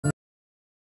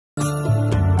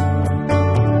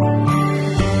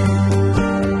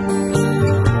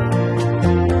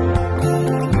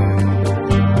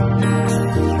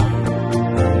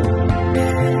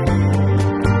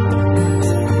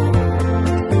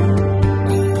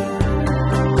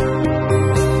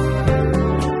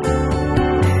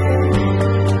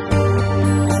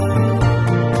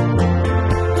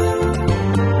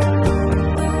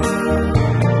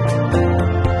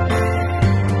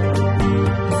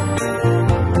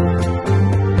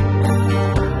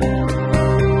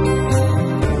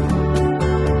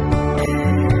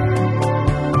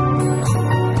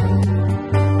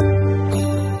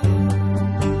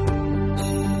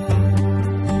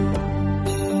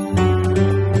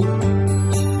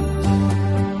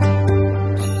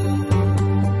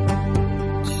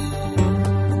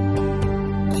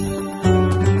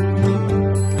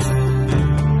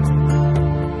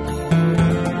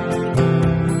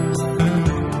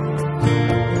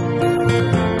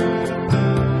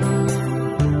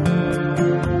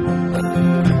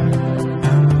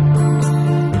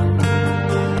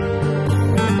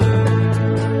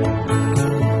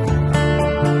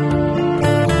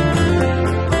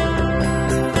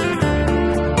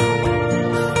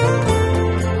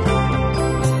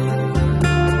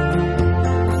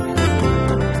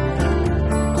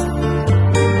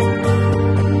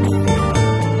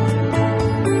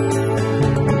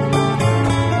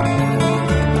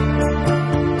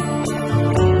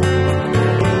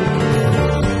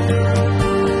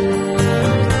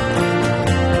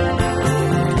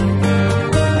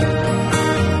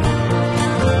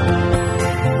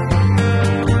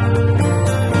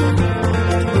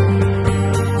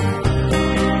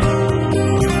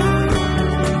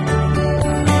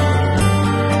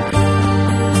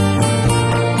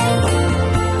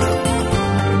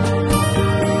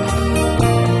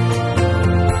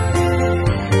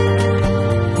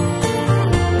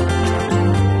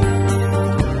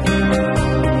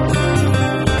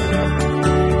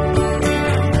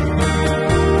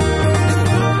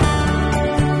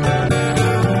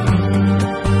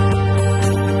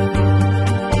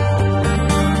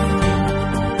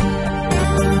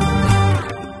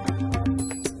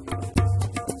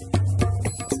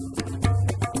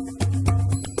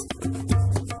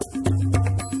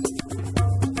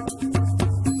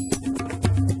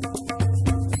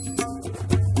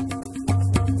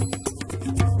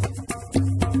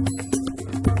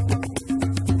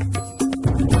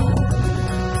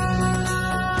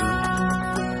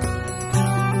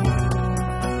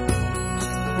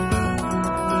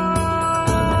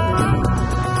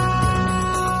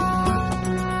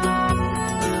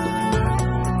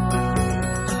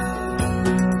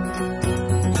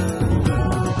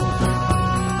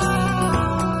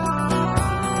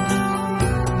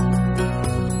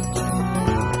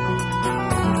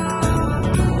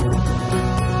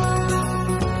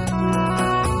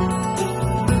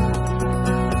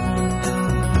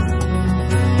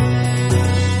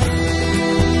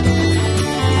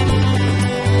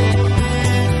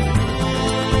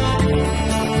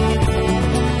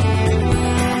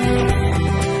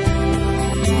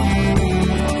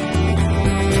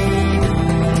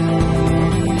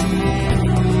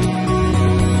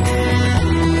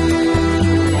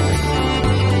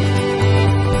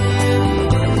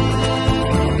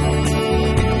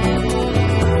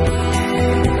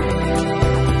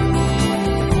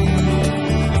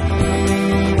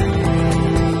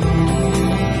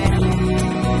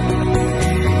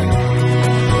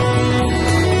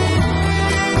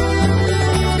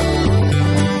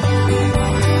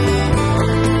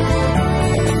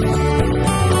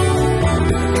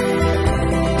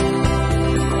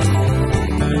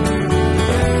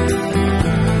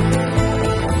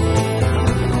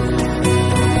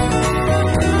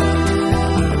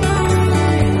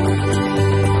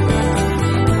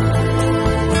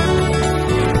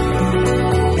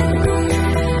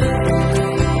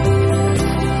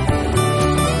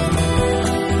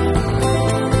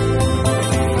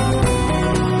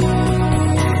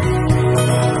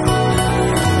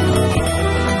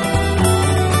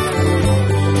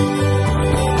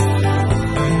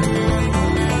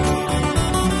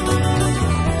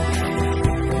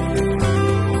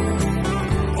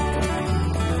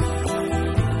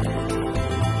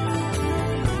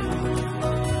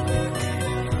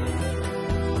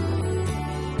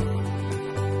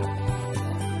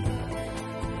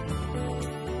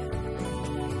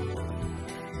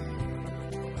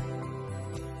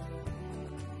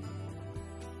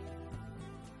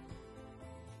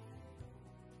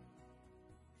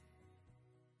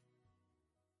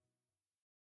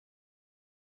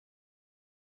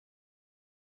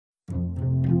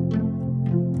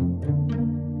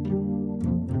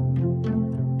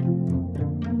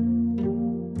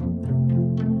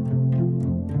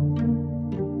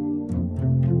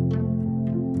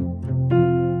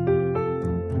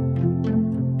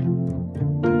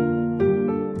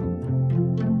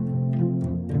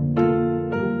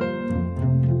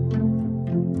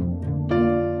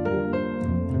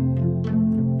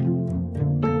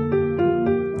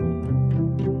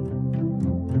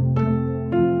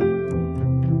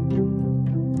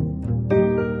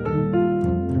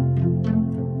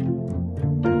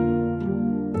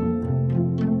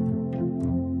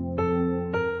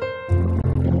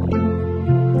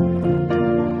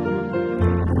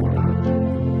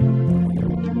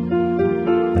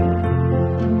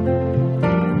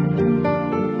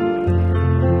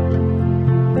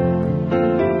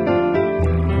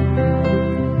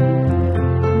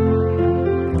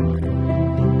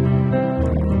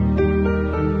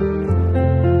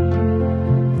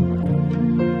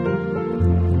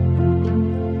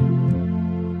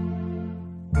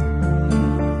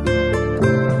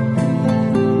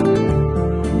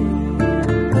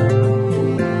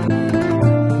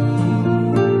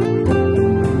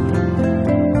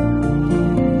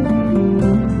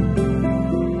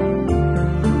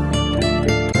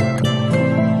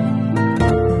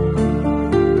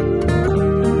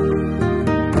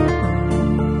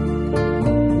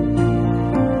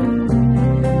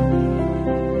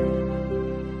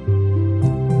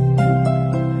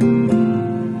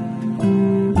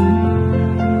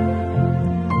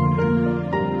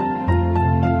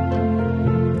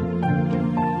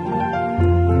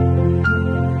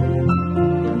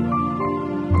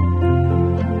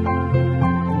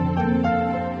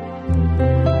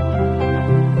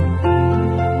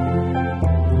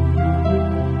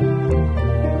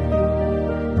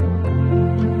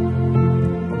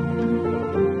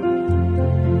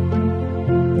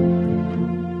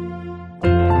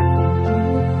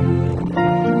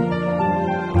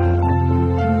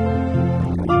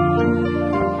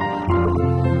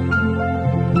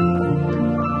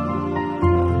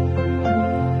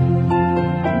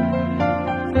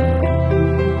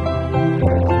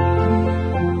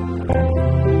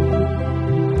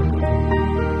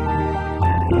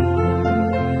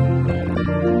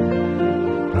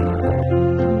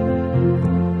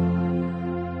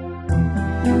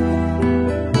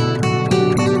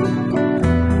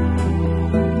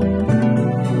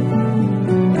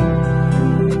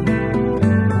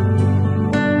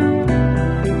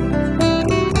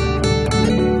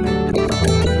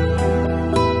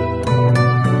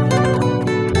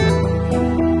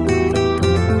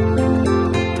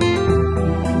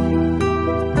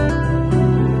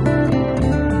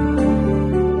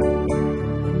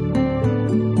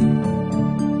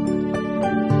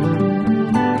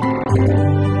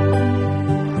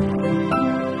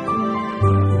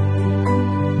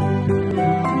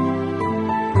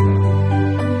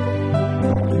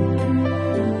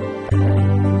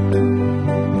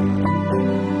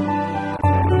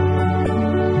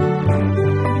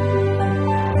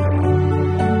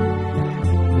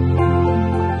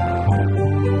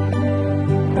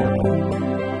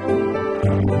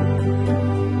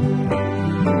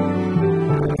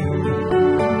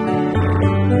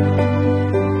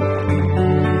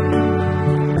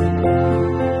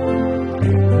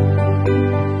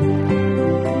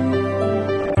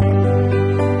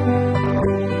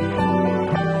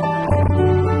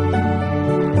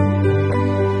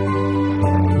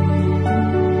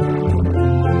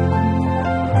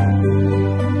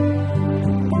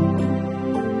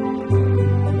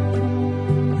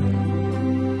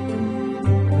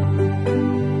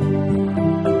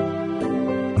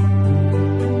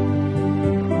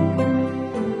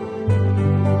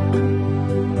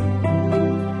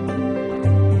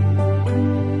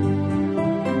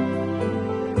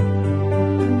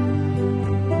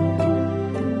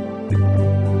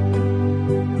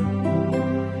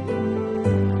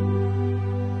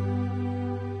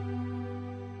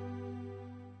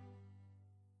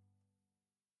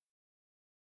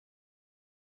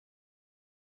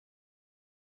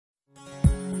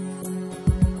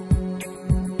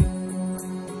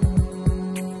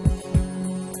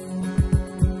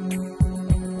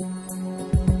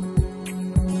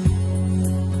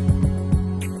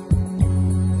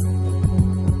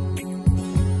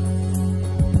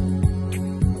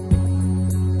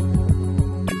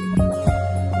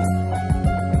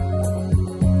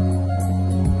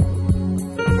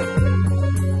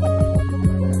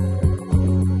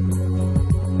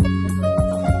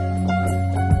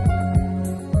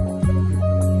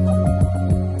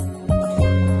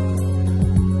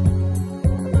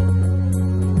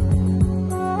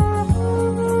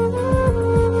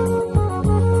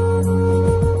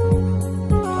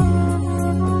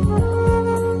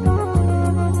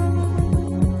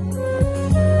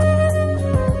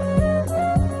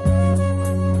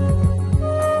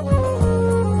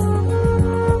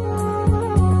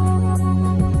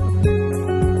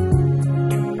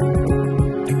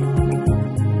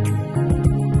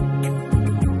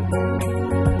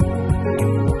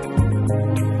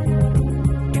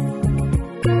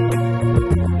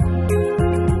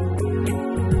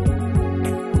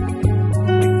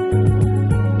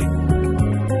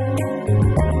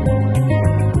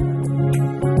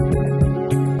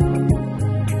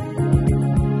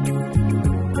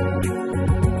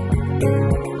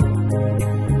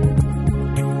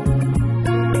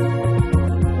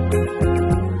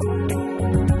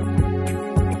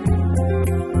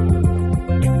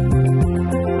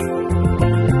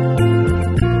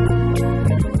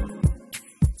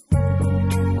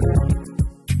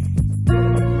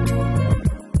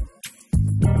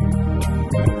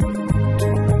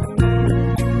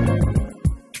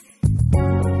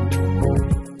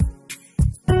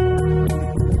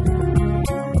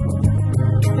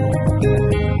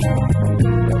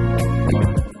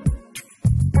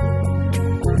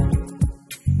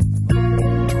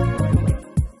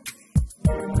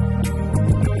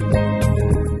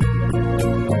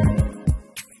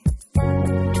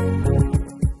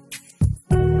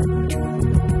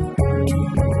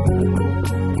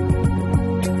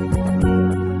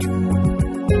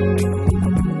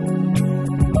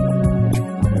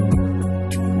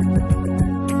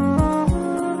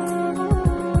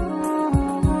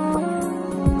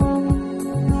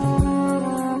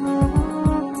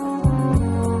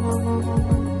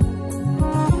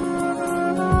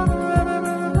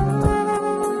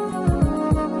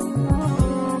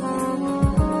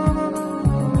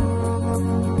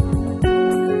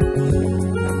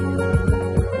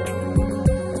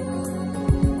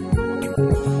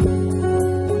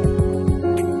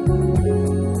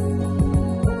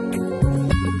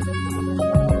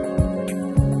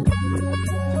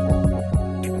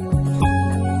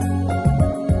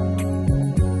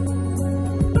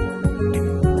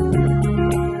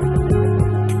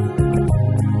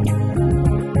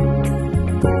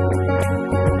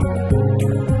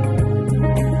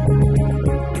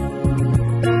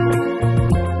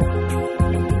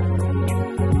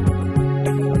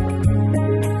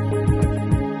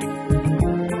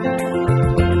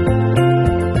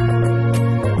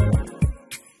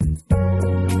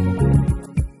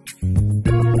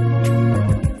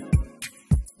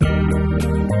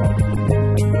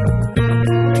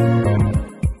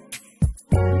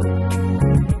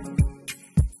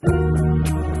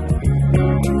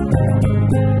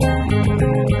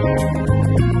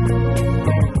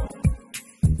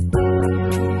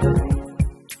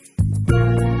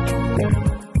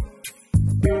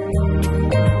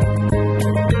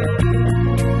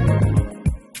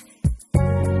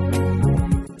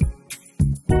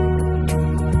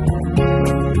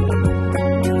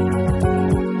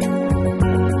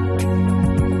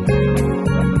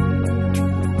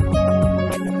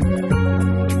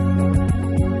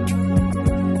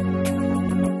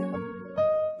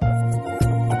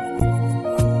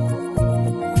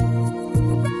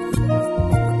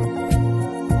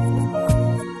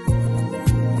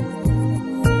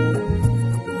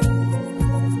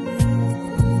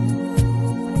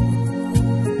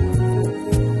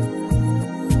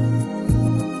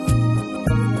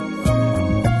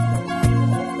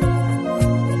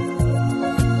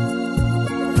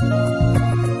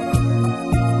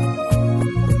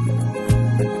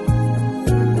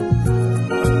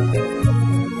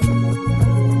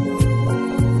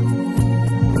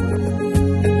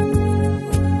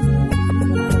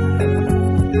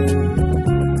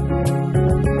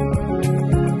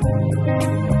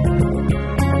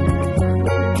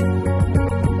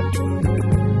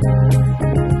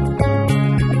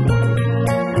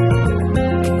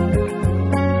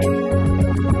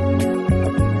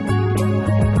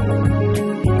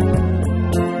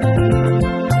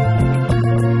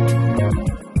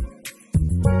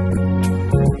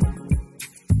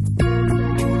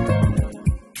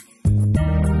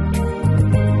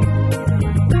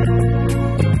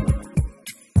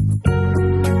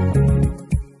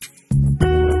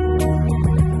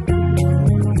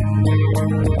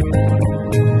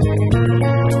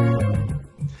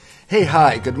Hey,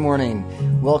 hi, good morning.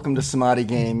 Welcome to Samadhi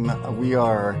Game. We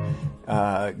are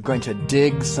going to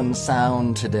dig some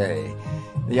sound today.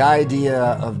 The idea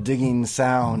of digging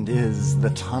sound is the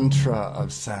Tantra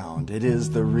of sound. It is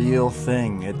the real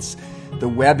thing. It's the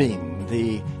webbing,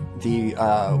 the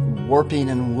warping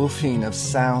and woofing of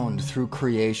sound through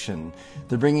creation,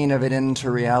 the bringing of it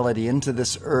into reality, into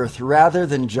this earth, rather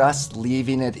than just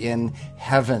leaving it in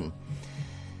heaven.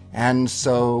 And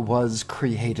so was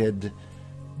created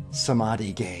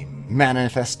Samadhi Game,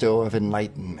 Manifesto of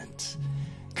Enlightenment.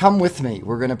 Come with me.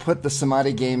 We're going to put the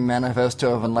Samadhi Game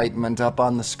Manifesto of Enlightenment up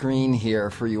on the screen here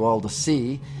for you all to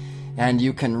see. And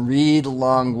you can read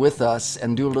along with us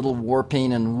and do a little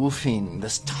warping and woofing.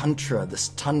 This Tantra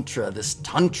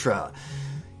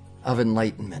of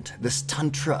enlightenment. This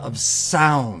Tantra of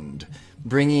sound.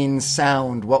 Bringing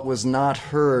sound, what was not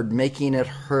heard, making it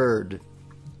heard.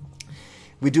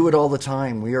 We do it all the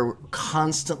time. We are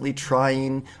constantly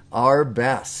trying our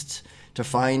best to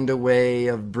find a way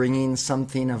of bringing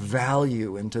something of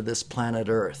value into this planet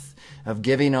Earth, of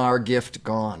giving our gift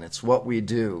gone. It's what we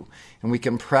do. And we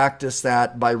can practice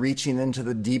that by reaching into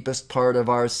the deepest part of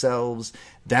ourselves,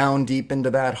 down deep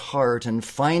into that heart, and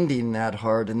finding that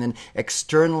heart, and then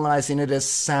externalizing it as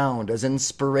sound, as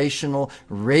inspirational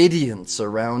radiance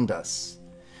around us.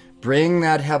 Bring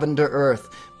that heaven to earth.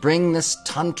 Bring this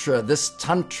tantra of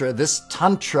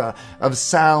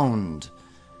sound,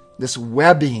 this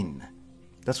webbing.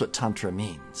 That's what tantra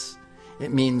means.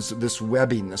 It means this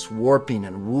webbing, this warping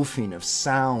and woofing of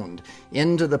sound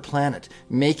into the planet,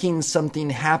 making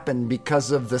something happen because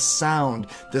of the sound,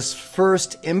 this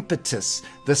first impetus,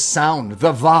 the sound,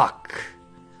 the vak,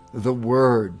 the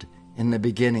word in the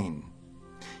beginning.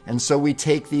 And so we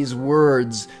take these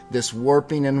words, this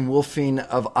warping and woofing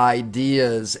of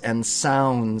ideas and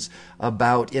sounds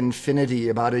about infinity,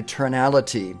 about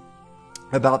eternality,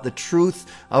 about the truth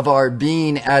of our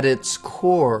being at its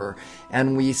core,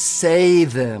 and we say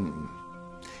them.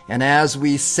 And as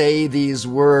we say these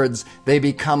words, they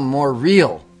become more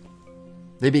real.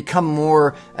 They become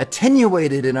more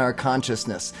attenuated in our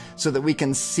consciousness so that we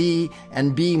can see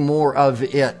and be more of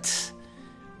it.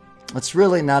 It's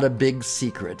really not a big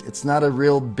secret. It's not a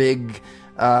real big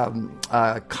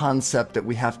concept that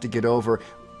we have to get over.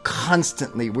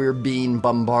 Constantly we're being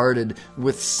bombarded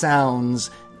with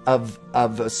sounds of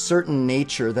a certain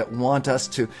nature that want us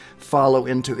to follow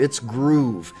into its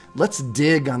groove. Let's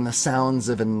dig on the sounds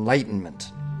of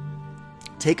enlightenment.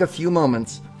 Take a few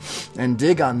moments and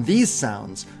dig on these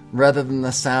sounds rather than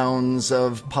the sounds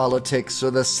of politics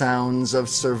or the sounds of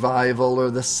survival or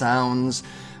the sounds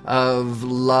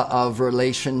of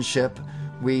relationship.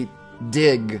 We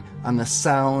dig on the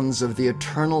sounds of the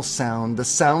eternal sound, the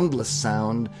soundless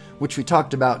sound, which we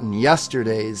talked about in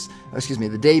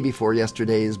the day before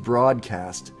yesterday's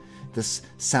broadcast. This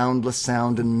soundless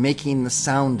sound and making the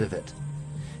sound of it.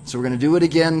 So we're going to do it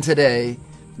again today,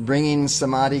 bringing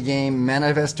Samadhi Game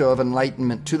Manifesto of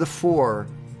Enlightenment to the fore,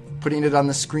 putting it on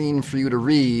the screen for you to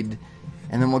read,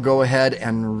 and then we'll go ahead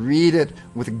and read it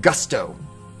with gusto.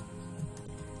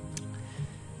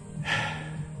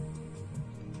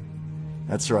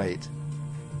 That's right,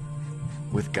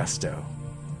 with gusto.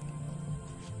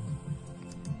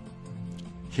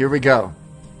 Here we go.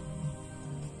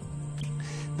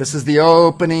 This is the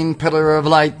opening pillar of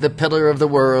light, the pillar of the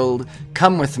world.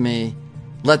 Come with me.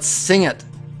 Let's sing it.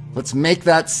 Let's make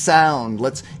that sound.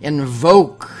 Let's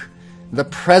invoke the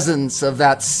presence of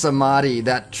that samadhi,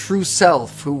 that true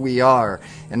self, who we are,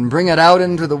 and bring it out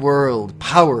into the world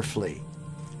powerfully.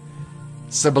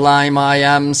 Sublime I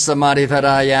am, samadhi that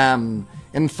I am,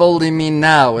 enfolding me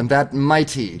now in that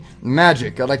mighty,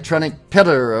 magic, electronic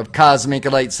pillar of cosmic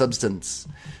light substance.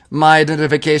 My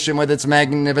identification with its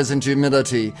magnificent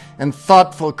humility and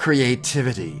thoughtful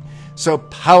creativity, so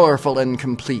powerful and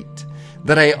complete,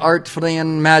 that I artfully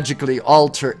and magically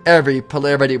alter every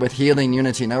polarity with healing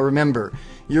unity. Now remember,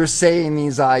 you're saying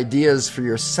these ideas for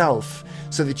yourself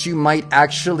so that you might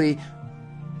actually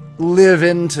live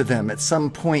into them at some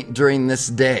point during this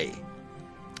day.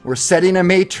 We're setting a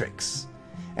matrix.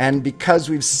 And because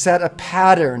we've set a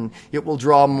pattern, it will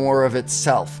draw more of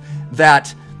itself.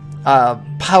 That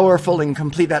powerful and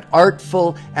complete, that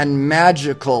artful and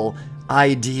magical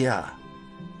idea.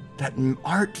 That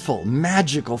artful,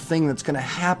 magical thing that's going to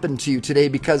happen to you today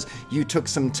because you took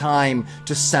some time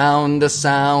to sound a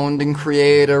sound and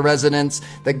create a resonance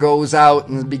that goes out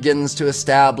and begins to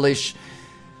establish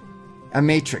a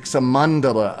matrix, a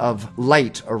mandala of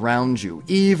light around you,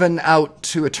 even out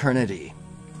to eternity.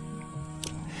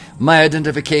 My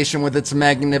identification with its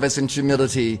magnificent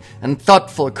humility and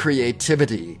thoughtful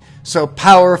creativity, so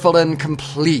powerful and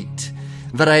complete,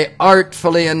 that I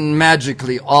artfully and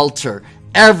magically alter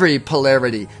every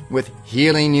polarity with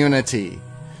healing unity.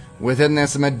 Within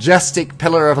this majestic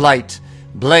pillar of light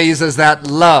blazes that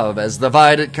love as the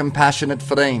violet compassionate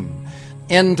flame.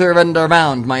 Enter and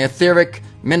around my etheric,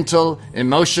 mental,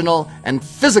 emotional, and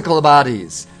physical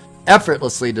bodies,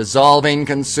 effortlessly dissolving,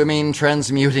 consuming,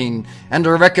 transmuting, and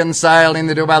reconciling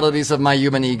the dualities of my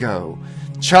human ego,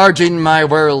 charging my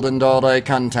world and all I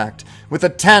contact with a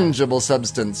tangible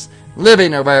substance,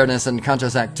 living awareness and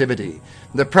conscious activity,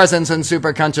 the presence and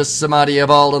superconscious samadhi of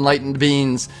all enlightened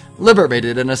beings,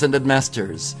 liberated and ascended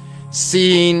masters,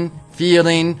 seeing,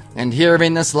 feeling, and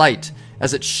hearing this light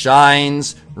as it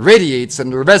shines, radiates,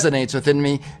 and resonates within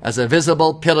me as a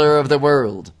visible pillar of the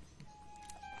world.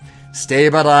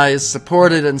 Stabilized,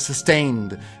 supported, and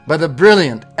sustained by the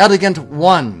brilliant, elegant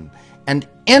One, and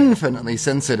infinitely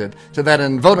sensitive to that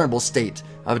invulnerable state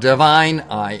of divine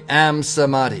I Am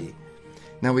Samadhi.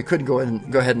 Now we could go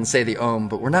ahead and say the Om,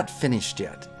 but we're not finished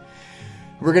yet.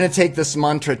 We're going to take this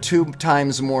mantra 2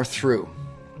 times more through.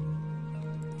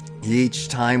 Each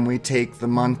time we take the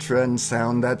mantra and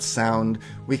sound that sound,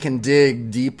 we can dig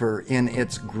deeper in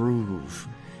its groove.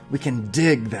 We can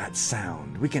dig that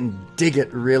sound. We can dig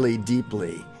it really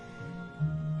deeply.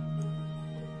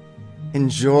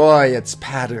 Enjoy its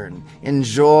pattern.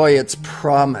 Enjoy its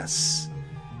promise.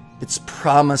 Its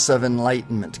promise of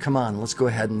enlightenment. Come on, let's go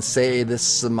ahead and say this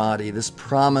samadhi, this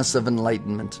promise of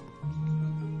enlightenment.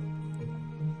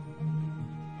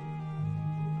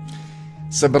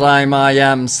 Sublime I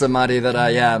am samadhi that I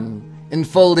am,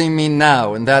 enfolding me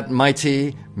now in that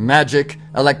mighty, magic,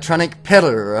 electronic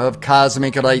pillar of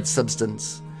cosmic light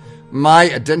substance.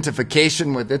 My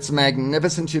identification with its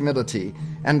magnificent humility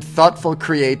and thoughtful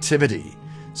creativity,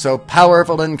 so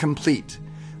powerful and complete,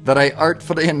 that I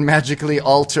artfully and magically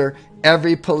alter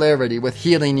every polarity with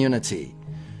healing unity.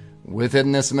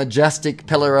 Within this majestic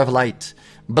pillar of light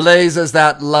blazes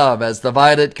that love as the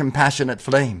violet compassionate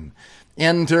flame.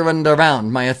 Enter and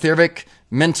around my etheric,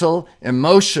 mental,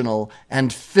 emotional,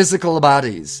 and physical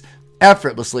bodies,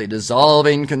 effortlessly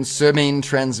dissolving, consuming,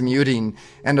 transmuting,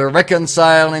 and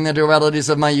reconciling the dualities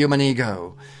of my human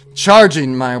ego,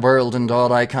 charging my world and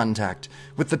all I contact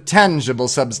with the tangible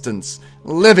substance,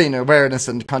 living awareness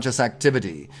and conscious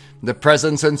activity, the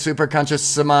presence and superconscious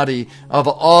samadhi of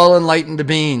all enlightened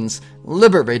beings,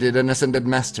 liberated and ascended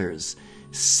masters,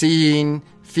 seeing,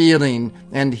 feeling,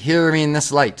 and hearing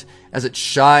this light as it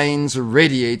shines,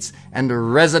 radiates, and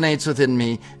resonates within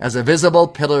me as a visible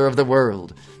pillar of the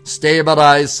world,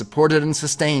 stabilized, supported, and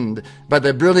sustained by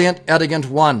the brilliant, elegant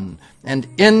One, and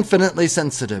infinitely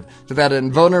sensitive to that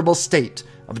invulnerable state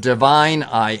of divine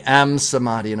I Am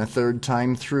Samadhi. And a 3rd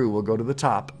time through, we'll go to the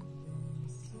top.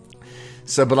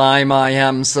 Sublime I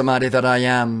Am Samadhi that I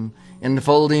am,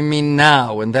 enfolding me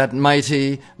now in that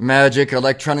mighty, magic,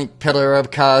 electronic pillar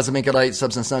of cosmic light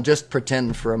substance. Now just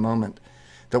pretend for a moment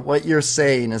that what you're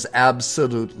saying is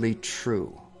absolutely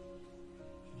true.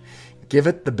 Give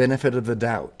it the benefit of the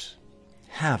doubt.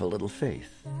 Have a little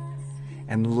faith.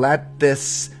 And let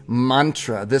this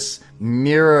mantra, this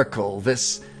miracle,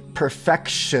 this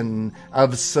perfection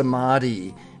of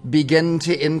samadhi begin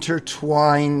to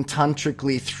intertwine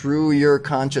tantrically through your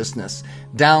consciousness,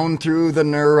 down through the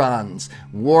neurons,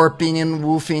 warping and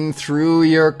woofing through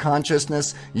your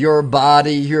consciousness, your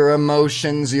body, your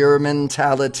emotions, your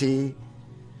mentality,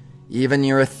 even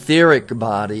your etheric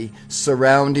body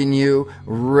surrounding you,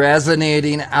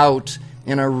 resonating out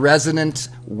in a resonant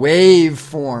wave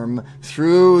form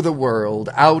through the world,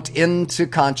 out into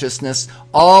consciousness,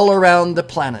 all around the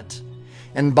planet.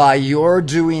 And by your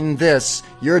doing this,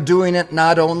 you're doing it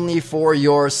not only for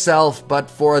yourself, but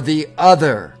for the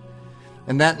other.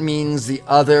 And that means the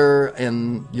other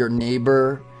and your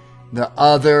neighbor, the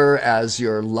other as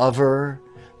your lover,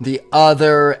 the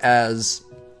other as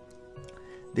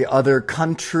the other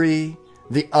country,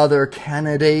 the other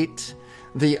candidate,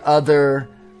 the other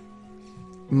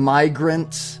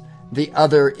migrant, the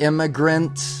other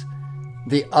immigrant,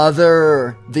 the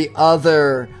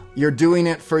other. You're doing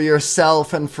it for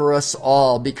yourself and for us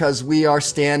all, because we are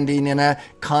standing in a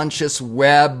conscious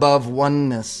web of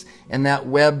oneness. And that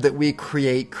web that we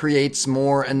create creates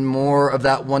more and more of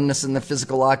that oneness in the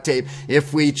physical octave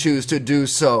if we choose to do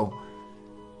so.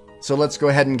 So let's go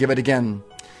ahead and give it again.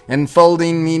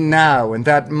 Enfolding me now in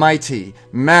that mighty,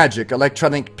 magic,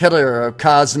 electronic pillar of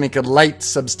cosmic light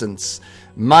substance,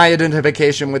 my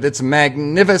identification with its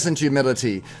magnificent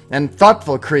humility and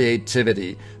thoughtful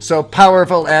creativity, so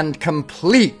powerful and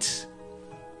complete,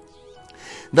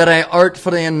 that I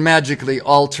artfully and magically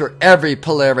alter every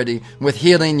polarity with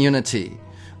healing unity.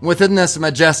 Within this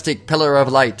majestic pillar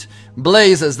of light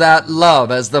blazes that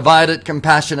love as the violet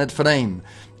compassionate flame,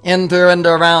 in, through, and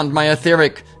around my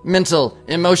etheric, mental,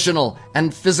 emotional,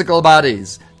 and physical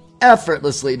bodies,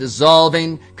 effortlessly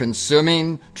dissolving,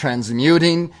 consuming,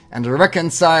 transmuting, and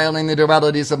reconciling the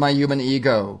dualities of my human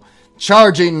ego,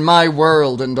 charging my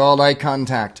world and all I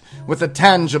contact with a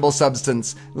tangible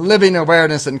substance, living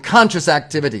awareness, and conscious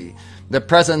activity, the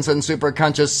presence and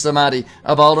superconscious samadhi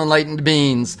of all enlightened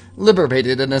beings,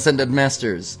 liberated and ascended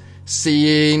masters,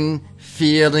 seeing,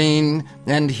 feeling,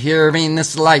 and hearing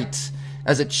this light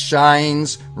as it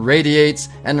shines, radiates,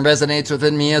 and resonates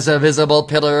within me as a visible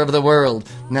pillar of the world.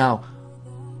 Now,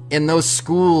 in those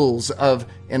schools of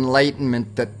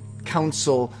enlightenment that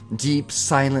counsel deep,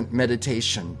 silent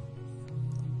meditation,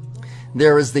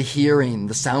 there is the hearing,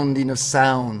 the sounding of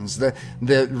sounds, the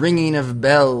ringing of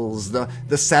bells,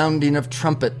 the sounding of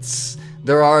trumpets.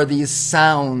 There are these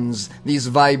sounds, these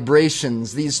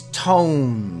vibrations, these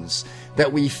tones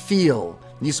that we feel,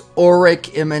 these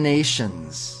auric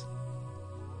emanations,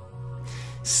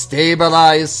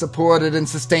 stabilized, supported, and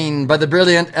sustained by the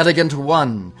brilliant, elegant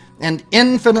One, and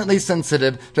infinitely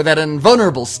sensitive to that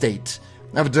invulnerable state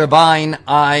of divine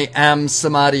I Am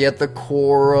Samadhi at the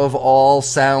core of all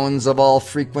sounds, of all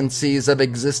frequencies of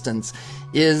existence,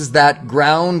 is that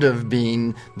ground of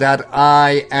being, that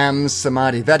I Am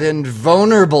Samadhi, that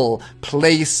invulnerable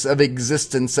place of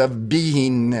existence, of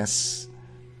beingness.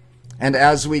 And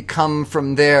as we come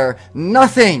from there,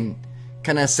 nothing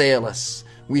can assail us.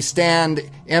 We stand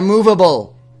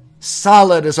immovable,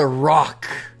 solid as a rock,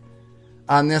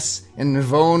 on this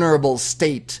invulnerable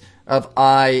state of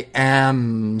I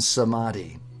Am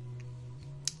Samadhi.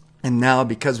 And now,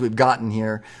 because we've gotten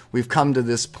here, we've come to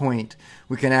this point,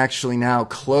 we can actually now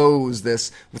close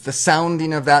this with the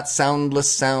sounding of that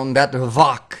soundless sound, that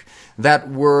vak, that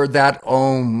word, that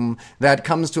om, that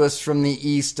comes to us from the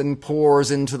east and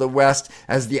pours into the west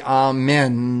as the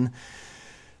Amen.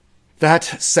 That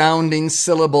sounding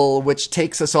syllable which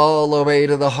takes us all the way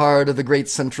to the heart of the great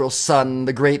central sun,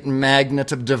 the great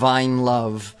magnet of divine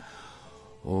love.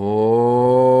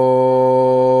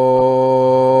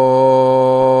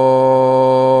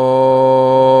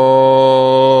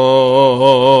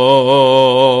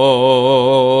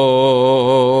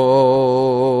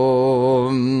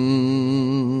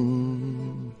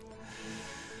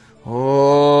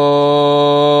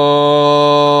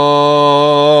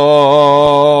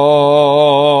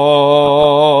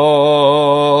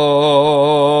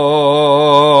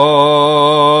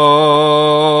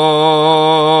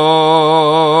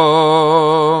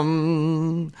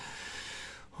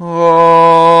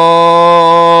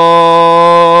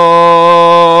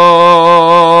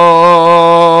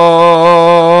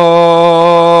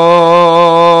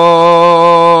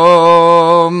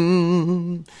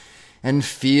 And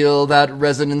feel that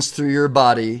resonance through your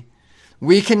body.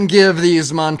 We can give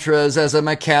these mantras as a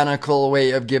mechanical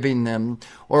way of giving them,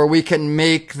 or we can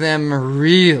make them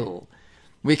real.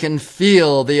 We can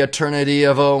feel the eternity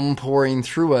of Om pouring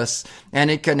through us, and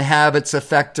it can have its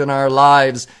effect in our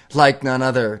lives like none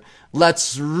other.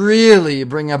 Let's really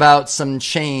bring about some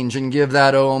change and give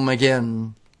that Om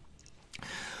again.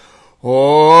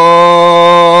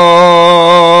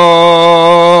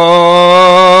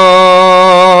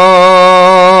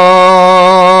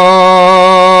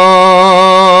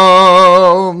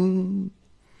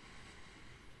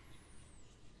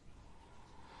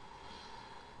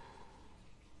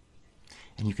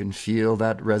 And you can feel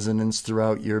that resonance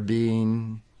throughout your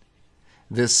being.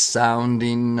 This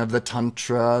sounding of the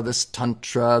Tantra, this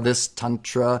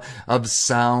Tantra of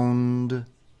sound.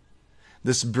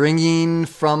 This bringing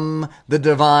from the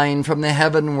divine, from the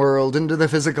heaven world into the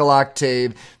physical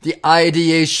octave, the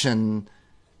ideation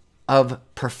of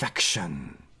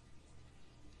perfection.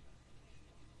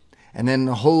 And then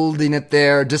holding it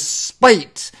there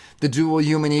despite the dual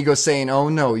human ego saying, oh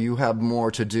no, you have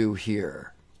more to do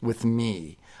here with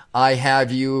me. I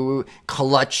have you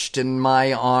clutched in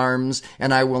my arms,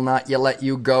 and I will not yet let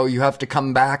you go. You have to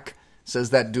come back, says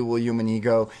that dual human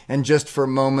ego. And just for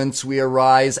moments we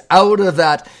arise out of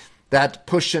that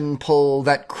push and pull,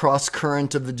 that cross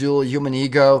current of the dual human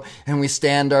ego, and we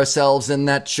stand ourselves in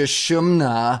that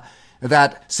Sushumna,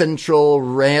 that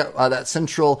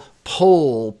central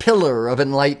pole, pillar of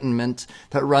enlightenment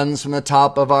that runs from the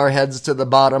top of our heads to the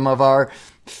bottom of our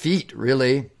feet,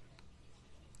 really,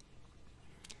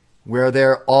 where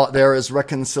there is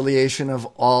reconciliation of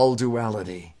all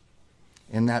duality.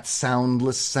 In that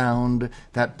soundless sound,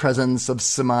 that presence of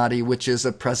samadhi, which is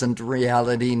a present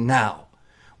reality now.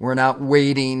 We're not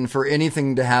waiting for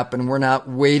anything to happen. We're not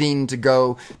waiting to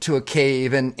go to a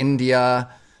cave in India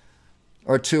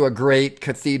or to a great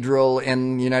cathedral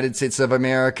in the United States of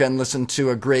America and listen to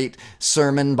a great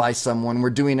sermon by someone. We're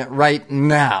doing it right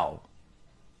now.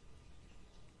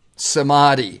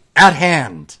 Samadhi, at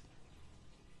hand.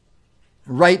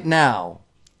 Right now.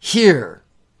 Here.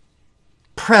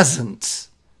 Present.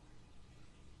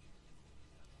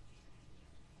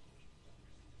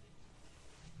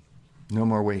 No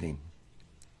more waiting.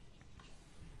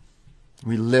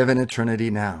 We live in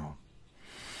eternity now.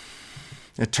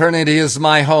 Eternity is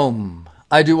my home.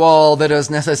 I do all that is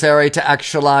necessary to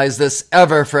actualize this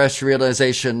ever-fresh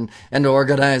realization and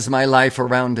organize my life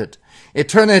around it.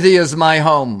 Eternity is my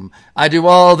home. I do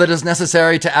all that is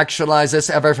necessary to actualize this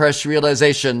ever-fresh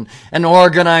realization and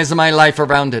organize my life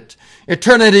around it.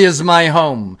 Eternity is my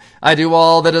home. I do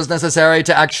all that is necessary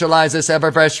to actualize this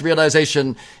ever-fresh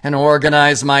realization and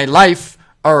organize my life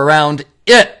around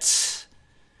it.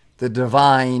 The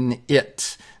divine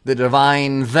it. The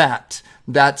divine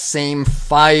that same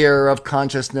fire of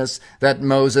consciousness that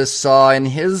Moses saw in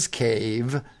his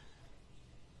cave.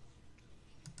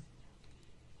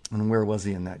 And where was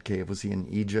he in that cave? Was he in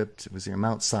Egypt? Was he in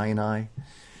Mount Sinai?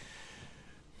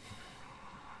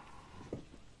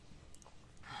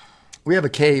 We have a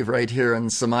cave right here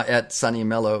at Sunny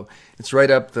Mellow. It's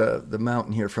right up the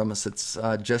mountain here from us. It's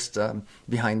just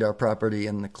behind our property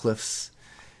in the cliffs.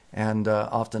 And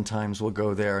oftentimes we'll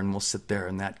go there and we'll sit there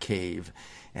in that cave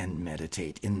and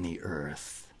meditate in the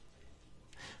earth.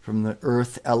 From the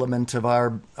earth element of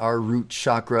our root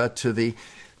chakra to the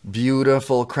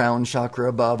beautiful crown chakra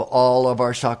above, all of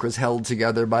our chakras held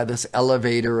together by this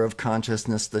elevator of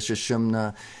consciousness, the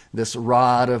Sushumna, this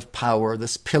rod of power,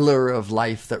 this pillar of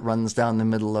life that runs down the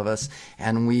middle of us.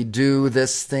 And we do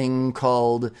this thing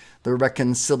called the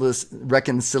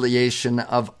reconciliation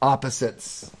of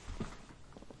opposites.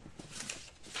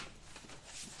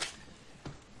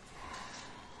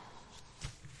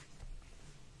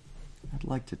 I'd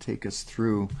like to take us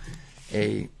through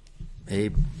a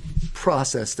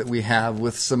process that we have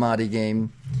with Samadhi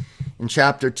Game. In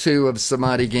Chapter 2 of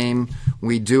Samadhi Game,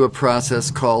 we do a process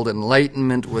called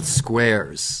Enlightenment with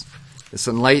Squares. This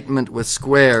Enlightenment with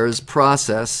Squares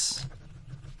process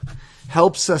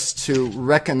helps us to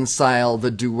reconcile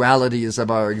the dualities of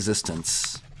our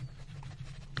existence.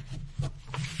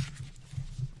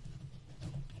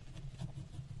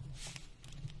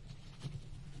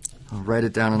 I'll write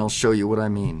it down and I'll show you what I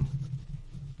mean.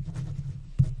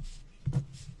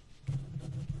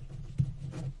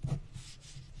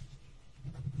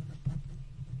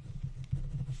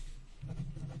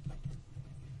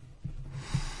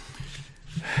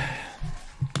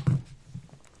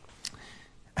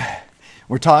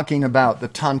 We're talking about the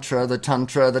Tantra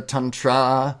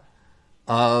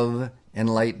of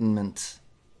enlightenment.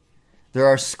 There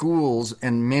are schools,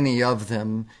 and many of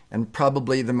them, and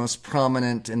probably the most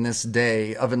prominent in this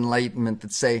day, of enlightenment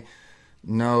that say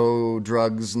no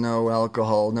drugs, no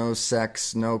alcohol, no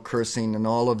sex, no cursing, and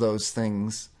all of those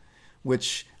things,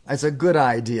 which is a good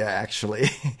idea, actually.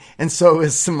 And so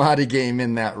is Samadhi Game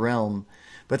in that realm.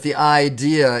 But the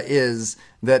idea is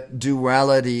that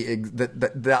duality,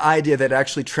 the idea that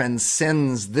actually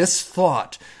transcends this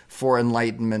thought for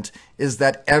enlightenment is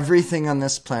that everything on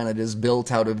this planet is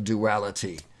built out of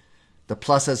duality. The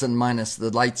pluses and minuses, the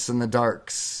lights and the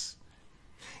darks.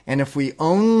 And if we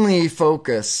only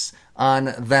focus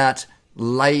on that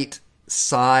light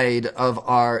side of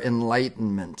our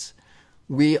enlightenment,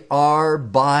 we are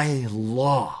by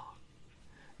law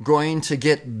going to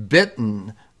get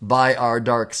bitten by our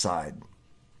dark side.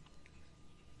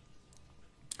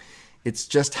 It's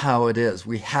just how it is.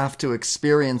 We have to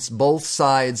experience both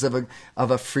sides of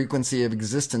a frequency of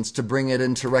existence to bring it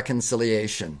into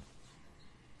reconciliation.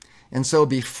 And so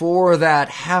before that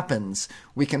happens,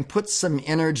 we can put some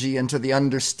energy into the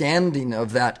understanding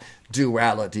of that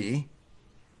duality.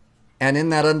 And in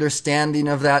that understanding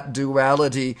of that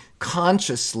duality,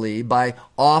 consciously, by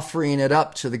offering it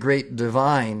up to the great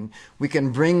divine, we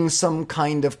can bring some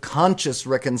kind of conscious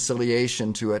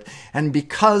reconciliation to it. And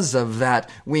because of that,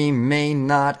 we may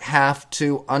not have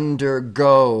to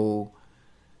undergo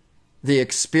the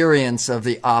experience of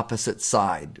the opposite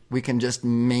side. We can just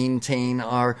maintain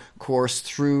our course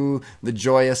through the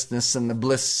joyousness and the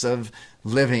bliss of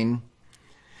living,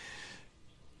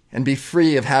 and be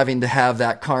free of having to have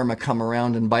that karma come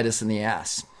around and bite us in the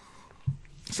ass.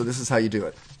 So this is how you do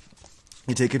it.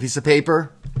 You take a piece of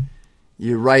paper,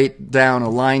 you write down a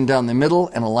line down the middle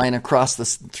and a line across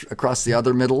the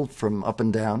other middle from up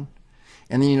and down.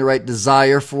 And then you write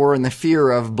desire for and the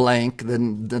fear of blank,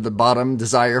 then the bottom,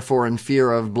 desire for and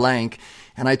fear of blank.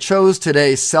 And I chose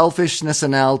today selfishness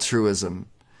and altruism,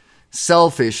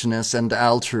 selfishness and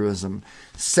altruism.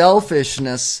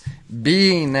 Selfishness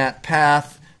being that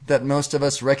path that most of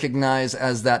us recognize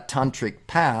as that tantric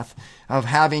path of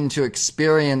having to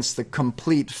experience the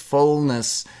complete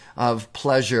fullness of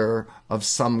pleasure of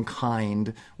some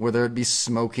kind, whether it be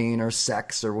smoking or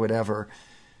sex or whatever.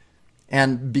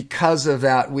 And because of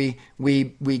that, we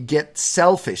get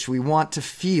selfish. We want to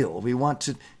feel. We want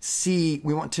to see.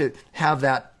 We want to have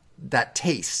that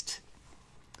taste.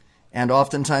 And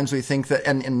oftentimes we think that,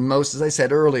 and most, as I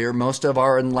said earlier, most of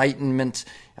our enlightenment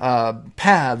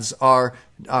paths are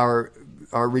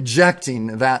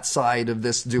rejecting that side of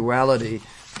this duality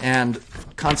and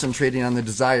concentrating on the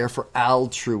desire for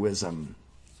altruism,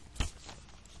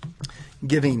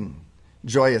 giving,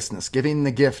 joyousness, giving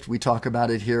the gift. We talk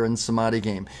about it here in Samadhi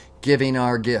Game, giving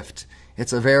our gift.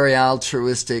 It's a very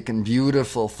altruistic and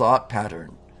beautiful thought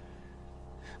pattern.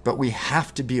 But we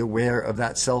have to be aware of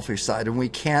that selfish side, and we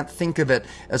can't think of it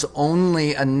as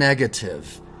only a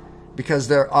negative, because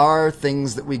there are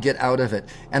things that we get out of it.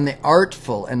 And the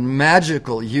artful and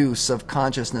magical use of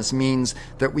consciousness means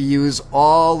that we use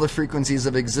all the frequencies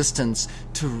of existence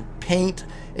to paint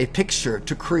a picture,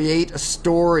 to create a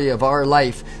story of our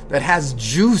life that has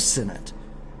juice in it.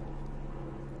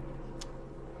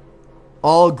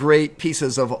 All great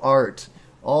pieces of art,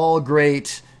 all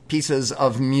great pieces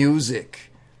of music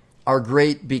are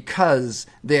great because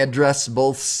they address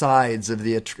both sides of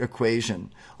the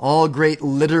equation. All great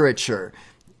literature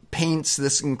paints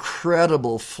this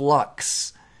incredible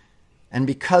flux, and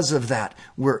because of that,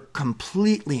 we're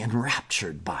completely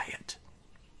enraptured by it.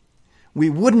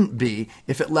 We wouldn't be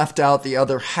if it left out the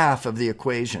other half of the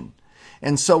equation.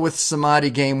 And so with Samadhi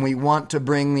Game, we want to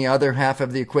bring the other half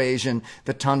of the equation,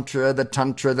 the Tantra, the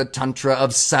Tantra, the Tantra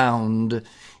of sound,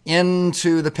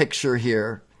 into the picture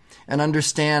here, and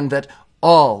understand that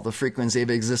all the frequency of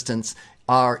existence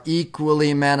are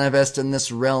equally manifest in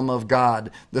this realm of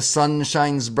God. The sun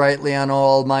shines brightly on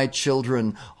all my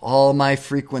children, all my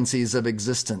frequencies of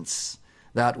existence.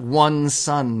 That one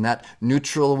sun, that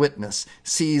neutral witness,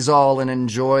 sees all and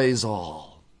enjoys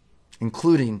all,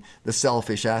 including the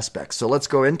selfish aspects. So let's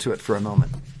go into it for a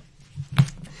moment.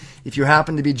 If you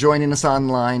happen to be joining us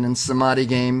online in Samadhi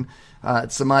Game,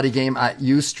 Samadhi Game at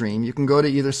Ustream, you can go to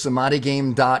either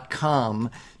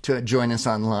samadhigame.com to join us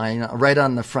online. Right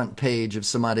on the front page of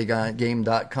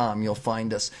samadhigame.com, you'll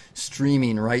find us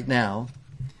streaming right now.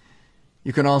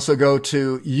 You can also go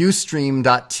to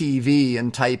ustream.tv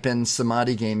and type in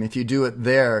Samadhi Game. If you do it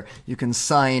there, you can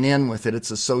sign in with it.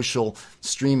 It's a social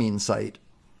streaming site.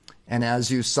 And as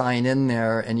you sign in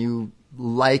there and you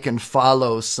like and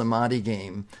follow Samadhi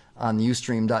Game on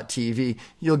ustream.tv,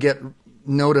 you'll get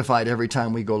notified every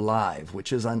time we go live,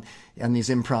 which is on these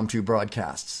impromptu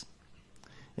broadcasts,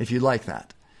 if you like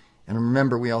that. And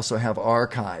remember, we also have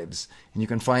archives, and you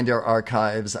can find our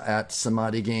archives at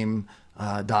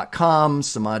samadhigame.com,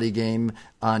 Samadhi Game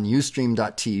on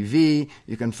ustream.tv.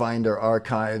 You can find our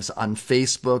archives on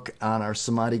Facebook on our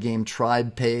Samadhi Game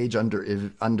tribe page under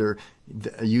the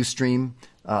Ustream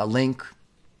link.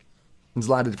 There's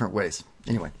a lot of different ways.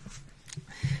 Anyway,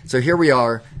 so here we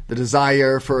are, the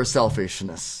desire for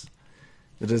selfishness.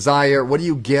 The desire, what do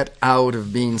you get out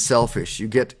of being selfish? You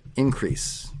get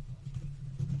increase.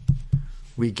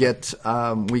 We get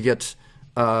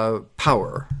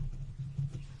power.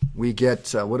 We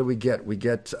get, what do we get? We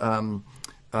get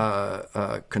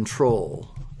control.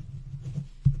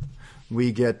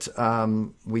 We get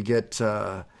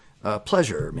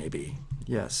pleasure, maybe.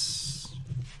 Yes.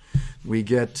 We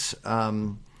get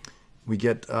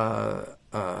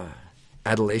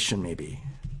adulation, maybe.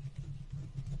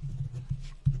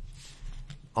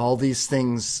 All these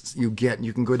things you get,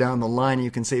 you can go down the line and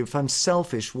you can say, if I'm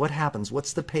selfish, what happens?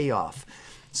 What's the payoff?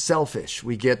 Selfish,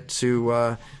 we get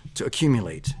to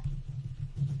accumulate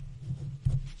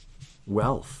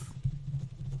wealth.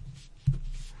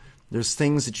 There's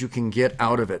things that you can get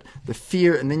out of it. The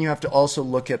fear, and then you have to also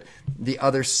look at the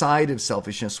other side of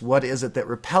selfishness. What is it that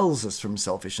repels us from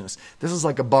selfishness? This is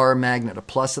like a bar magnet, a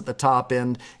plus at the top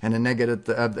end and a negative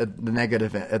at the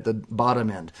negative at the bottom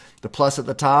end. The plus at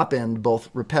the top end both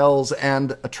repels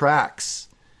and attracts.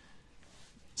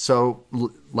 So,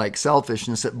 like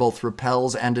selfishness, it both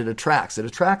repels and it attracts. It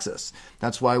attracts us.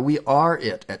 That's why we are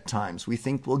it at times. We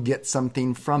think we'll get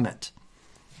something from it.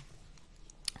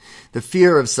 The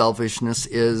fear of selfishness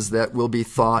is that we'll be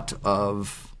thought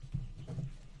of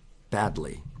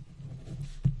badly.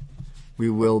 We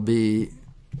will be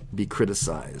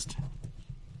criticized.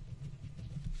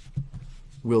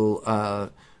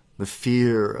 The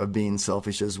fear of being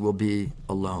selfish is we'll be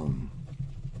alone.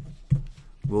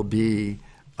 We'll be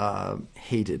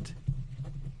hated.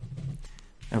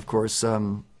 And of course,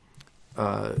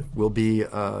 will be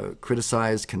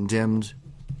criticized, condemned,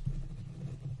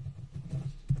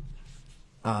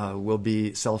 will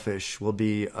be selfish, will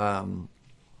be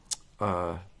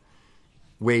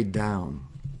weighed down.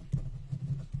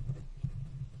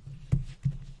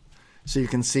 So you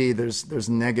can see there's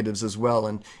negatives as well.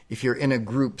 And if you're in a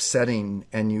group setting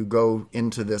and you go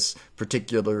into this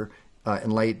particular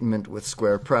enlightenment with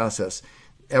square process,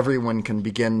 everyone can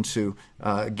begin to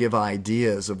give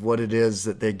ideas of what it is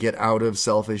that they get out of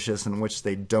selfishness and which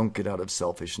they don't get out of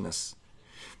selfishness.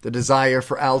 The desire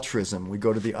for altruism, we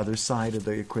go to the other side of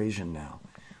the equation now.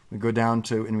 We go down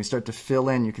to, and we start to fill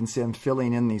in. You can see I'm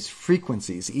filling in these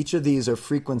frequencies. Each of these are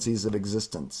frequencies of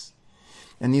existence.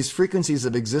 And these frequencies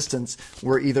of existence,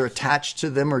 we're either attached to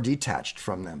them or detached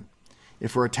from them.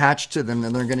 If we're attached to them,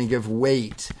 then they're going to give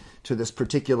weight to this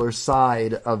particular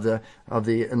side of the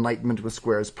enlightenment with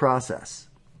squares process.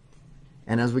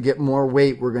 And as we get more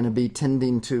weight, we're going to be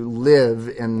tending to live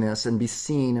in this and be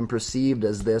seen and perceived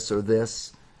as this or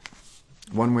this,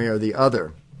 one way or the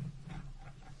other.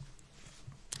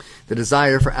 The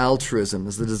desire for altruism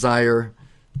is the desire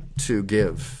to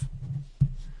give.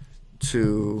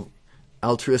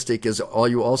 Altruistic is all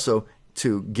you also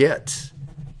to get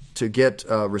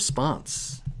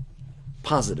response,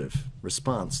 positive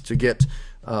response, to get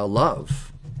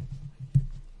love,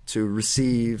 to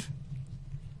receive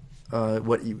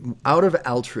out of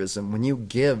altruism. When you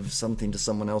give something to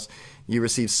someone else, you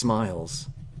receive smiles.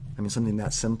 I mean, something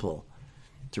that simple.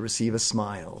 To receive a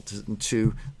smile,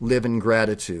 to live in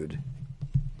gratitude,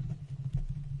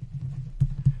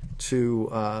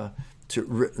 to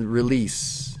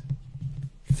release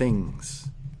things,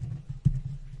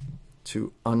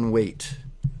 to unweight.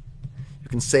 You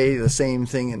can say the same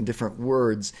thing in different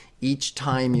words. Each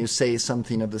time you say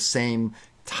something of the same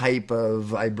type of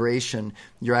vibration,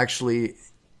 you're actually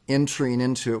entering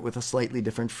into it with a slightly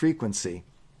different frequency.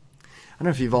 I don't know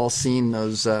if you've all seen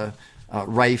those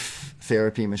Rife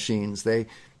therapy machines.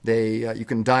 You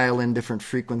can dial in different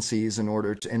frequencies in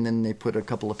order to, and then they put a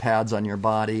couple of pads on your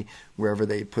body wherever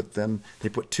they put them. They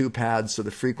put 2 pads so the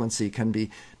frequency can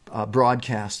be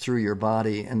broadcast through your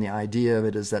body. And the idea of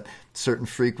it is that certain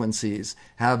frequencies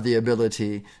have the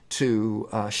ability to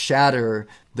shatter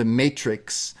the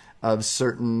matrix of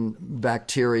certain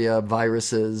bacteria,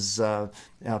 viruses,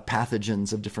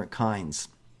 pathogens of different kinds.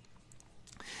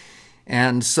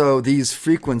 And so these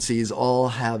frequencies are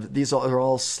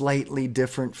all slightly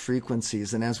different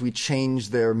frequencies. And as we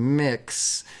change their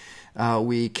mix,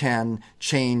 we can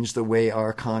change the way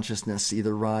our consciousness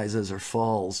either rises or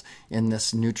falls in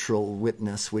this neutral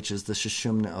witness, which is the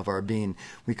Sushumna of our being.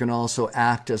 We can also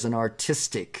act as an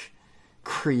artistic,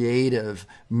 creative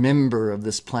member of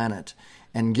this planet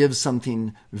and give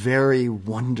something very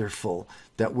wonderful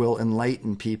that will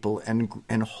enlighten people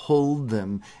and hold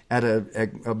them at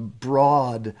with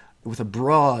a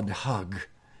broad hug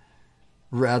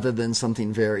rather than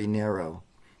something very narrow.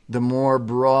 The more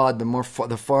broad,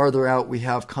 the farther out we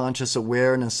have conscious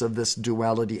awareness of this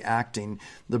duality acting,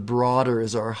 the broader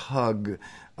is our hug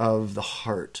of the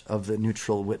heart, of the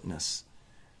neutral witness.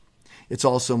 It's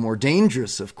also more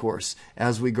dangerous, of course,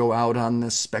 as we go out on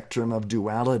this spectrum of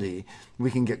duality.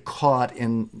 We can get caught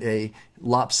in a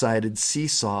lopsided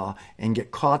seesaw and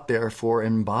get caught there for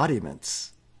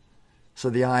embodiments. So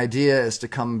the idea is to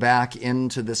come back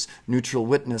into this neutral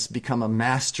witness, become a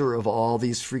master of all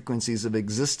these frequencies of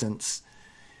existence,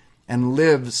 and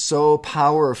live so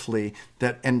powerfully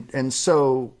that and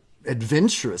so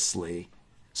adventurously,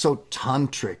 so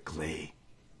tantrically,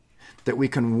 that we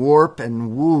can warp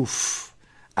and woof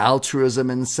altruism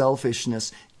and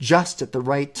selfishness just at the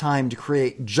right time to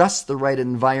create just the right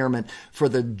environment for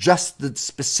just the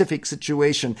specific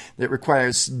situation that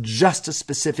requires just a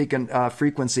specific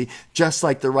frequency, just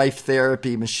like the Rife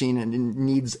therapy machine, and it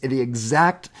needs the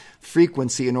exact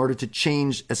frequency in order to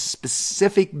change a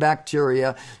specific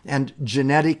bacteria and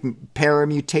genetic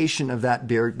paramutation of that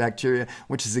bacteria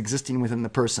which is existing within the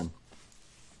person.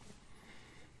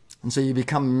 And so you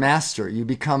become master, you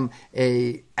become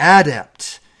an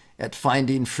adept at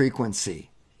finding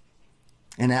frequency.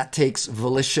 And that takes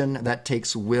volition, that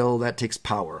takes will, that takes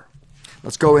power.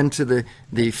 Let's go into the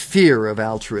fear of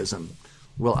altruism.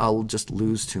 Well, I'll just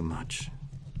lose too much.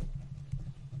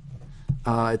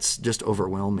 It's just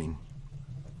overwhelming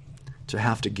to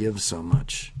have to give so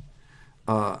much.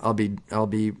 I'll be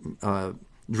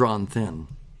drawn thin.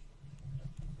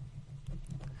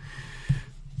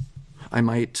 I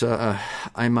might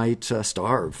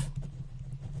starve.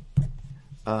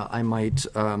 I might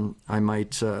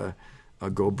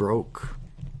go broke.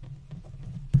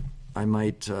 I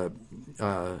might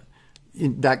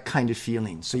that kind of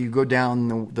feeling. So you go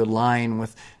down the line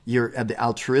with the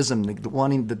altruism, the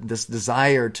wanting this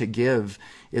desire to give.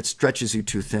 It stretches you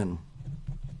too thin.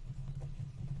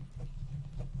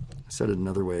 Said it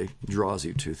another way, draws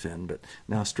you too thin, but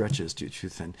now stretches you too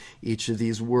thin. Each of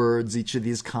these words, each of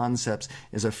these concepts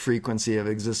is a frequency of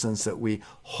existence that we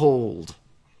hold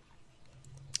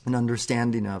an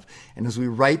understanding of. And as we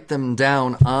write them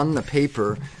down on the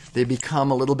paper, they become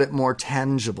a little bit more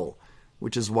tangible,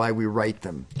 which is why we write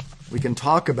them. We can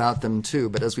talk about them too,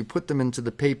 but as we put them into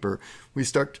the paper, we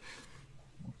start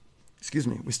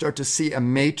to see a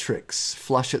matrix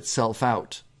flush itself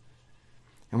out.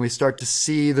 And we start to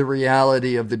see the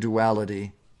reality of the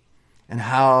duality and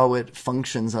how it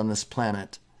functions on this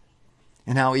planet,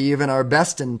 and how even our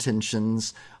best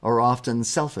intentions are often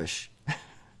selfish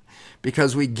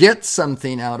because we get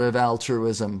something out of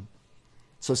altruism.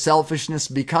 So selfishness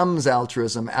becomes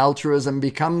altruism. Altruism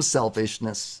becomes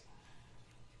selfishness.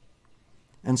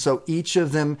 And so each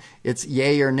of them, it's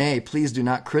yay or nay. Please do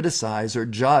not criticize or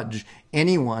judge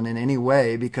anyone in any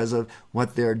way because of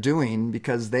what they're doing,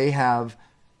 because they have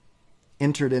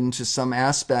entered into some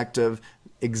aspect of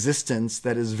existence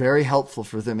that is very helpful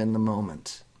for them in the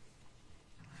moment.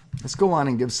 Let's go on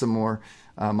and give some more,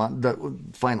 the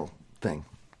final thing.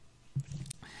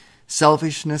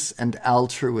 Selfishness and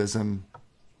altruism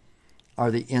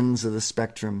are the ends of the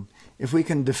spectrum. If we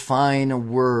can define a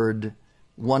word,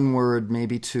 one word,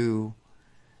 maybe two,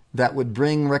 that would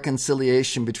bring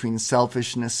reconciliation between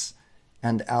selfishness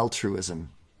and altruism.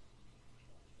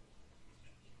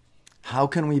 How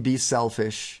can we be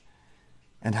selfish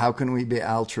and how can we be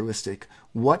altruistic?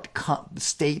 What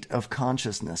state of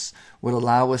consciousness would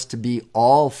allow us to be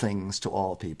all things to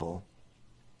all people?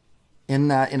 In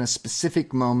a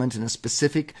specific moment, in a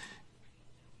specific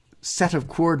set of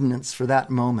coordinates for that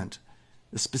moment,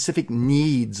 the specific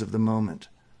needs of the moment.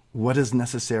 What is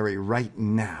necessary right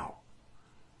now?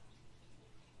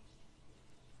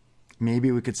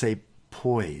 Maybe we could say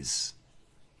poise.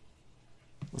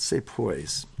 Let's say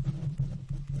poise.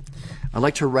 I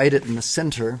like to write it in the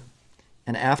center,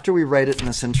 and after we write it in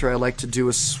the center, I like to do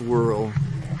a swirl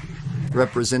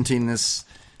representing this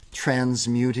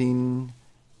transmuting,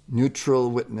 neutral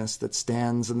witness that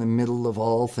stands in the middle of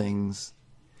all things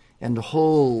and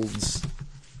holds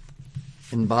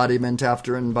embodiment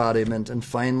after embodiment, and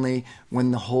finally,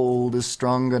 when the hold is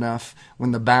strong enough,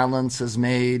 when the balance is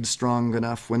made strong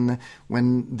enough, when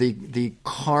the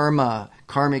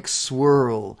karmic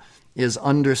swirl is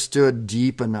understood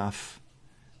deep enough,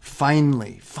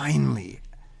 finally,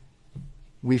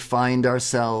 we find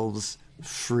ourselves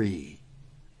free,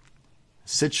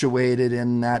 situated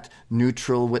in that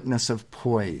neutral witness of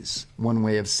poise, one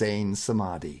way of saying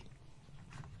samadhi.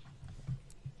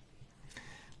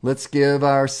 Let's give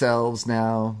ourselves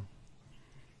now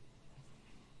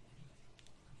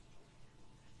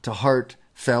to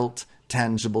heartfelt,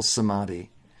 tangible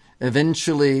samadhi.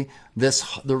 Eventually,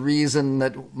 the reason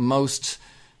that most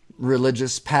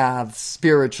religious paths,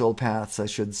 spiritual paths, I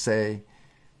should say,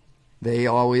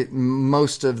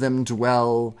 most of them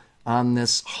dwell on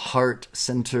this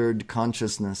heart-centered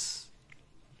consciousness,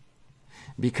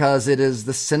 because it is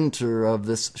the center of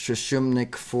this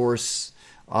Sushumnic force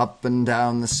up and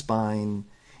down the spine.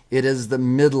 It is the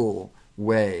middle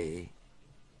way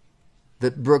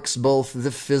that brooks both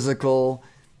the physical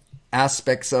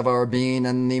aspects of our being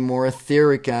and the more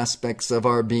etheric aspects of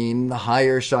our being, the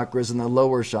higher chakras and the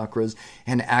lower chakras,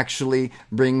 and actually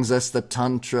brings us the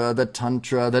tantra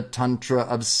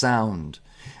of sound.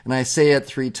 And I say it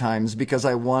 3 times because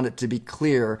I want it to be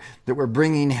clear that we're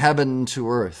bringing heaven to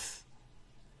earth.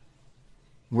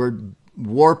 We're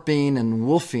warping and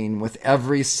woofing with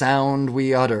every sound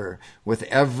we utter, with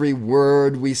every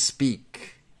word we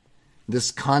speak,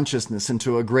 this consciousness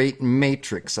into a great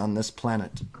matrix on this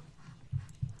planet.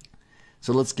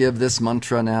 So let's give this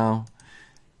mantra now.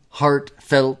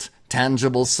 Heartfelt,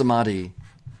 tangible samadhi.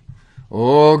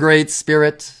 O Great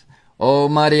Spirit, O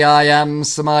Mighty I Am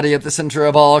Samadhi at the center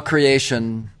of all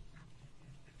creation.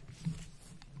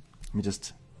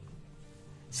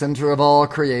 Center of all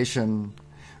creation.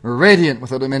 Radiant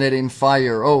with illuminating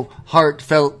fire, O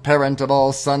heartfelt parent of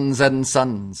all sons and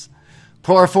sons,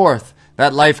 pour forth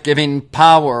that life-giving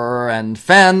power and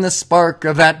fan the spark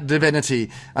of that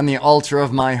divinity on the altar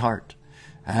of my heart.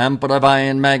 Amplify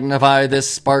and magnify this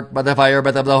spark by the fire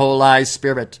breath of the Holy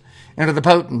Spirit into the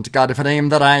potent God of name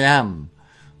that I am.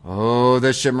 O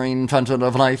the shimmering fountain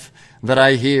of life that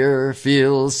I hear,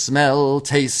 feel, smell,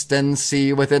 taste, and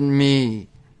see within me.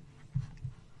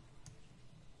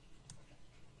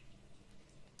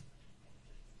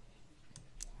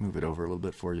 Move it over a little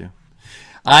bit for you.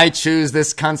 I choose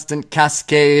this constant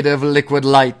cascade of liquid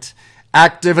light,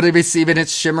 actively receiving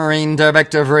its shimmering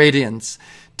directive radiance,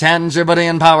 tangibly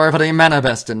and powerfully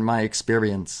manifest in my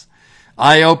experience.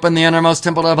 I open the innermost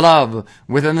temple of love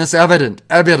within this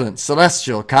evident,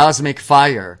 celestial, cosmic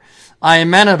fire. I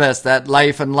manifest that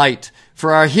life and light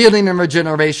for our healing and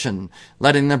regeneration,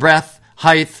 letting the breadth,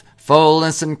 height,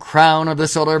 fullness, and crown of the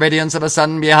solar radiance of a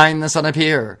sun behind the sun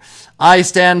appear. I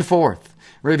stand forth.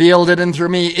 Revealed in and through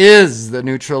me is the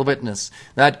neutral witness,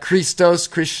 that Christos,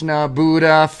 Krishna,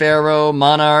 Buddha, Pharaoh,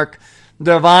 Monarch,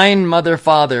 Divine Mother,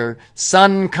 Father,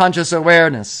 Sun Conscious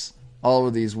Awareness, all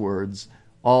of these words,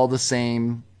 all the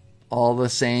same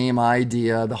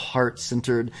idea, the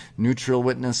heart-centered neutral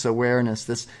witness awareness,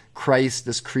 this Christ,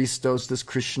 this Christos, this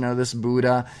Krishna, this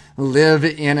Buddha, live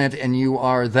in it and you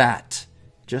are that.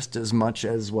 Just as much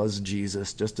as was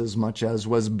Jesus, just as much as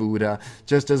was Buddha,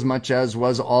 just as much as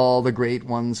was all the great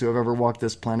ones who have ever walked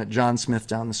this planet, John Smith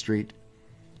down the street.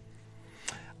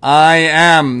 I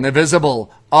am the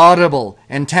visible, audible,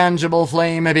 and tangible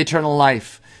flame of eternal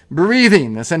life,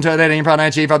 breathing the scintillating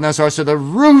prana-chi from the source to the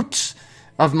root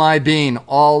of my being,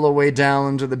 all the way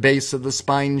down to the base of the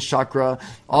spine chakra,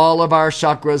 all of our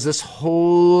chakras, this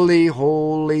holy,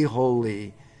 holy,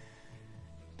 holy,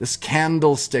 this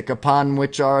candlestick upon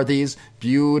which are these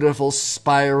beautiful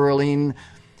spiraling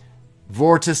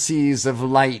vortices of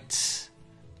light,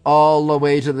 all the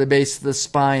way to the base of the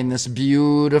spine, this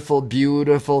beautiful,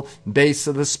 beautiful base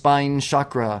of the spine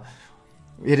chakra.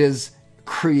 It is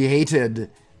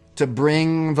created to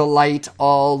bring the light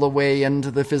all the way into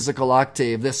the physical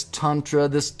octave, this tantra,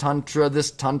 this tantra,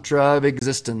 this tantra of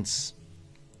existence.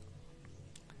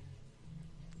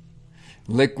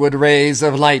 Liquid rays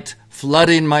of light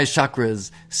flooding my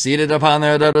chakras, seated upon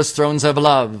their lotus thrones of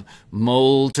love,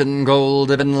 molten gold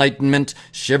of enlightenment,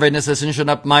 shivering this ascension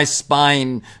up my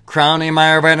spine, crowning my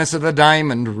awareness of the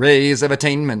diamond rays of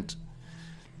attainment.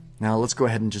 Now let's go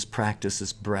ahead and just practice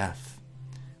this breath.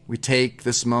 We take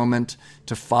this moment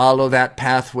to follow that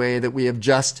pathway that we have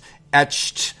just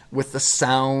etched with the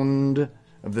sound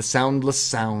of the soundless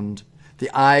sound,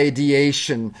 the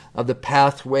ideation of the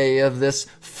pathway of this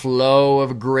flow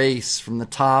of grace from the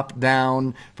top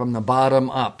down, from the bottom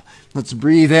up. Let's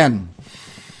breathe in.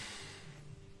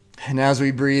 And as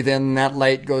we breathe in, that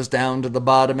light goes down to the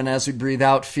bottom, and as we breathe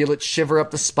out, feel it shiver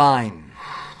up the spine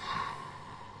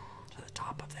to the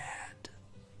top of the head.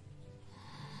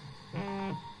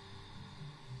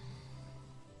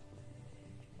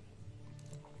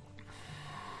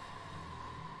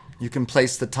 You can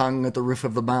place the tongue at the roof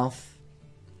of the mouth.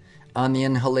 On the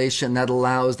inhalation, that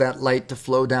allows that light to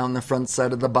flow down the front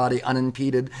side of the body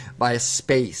unimpeded by a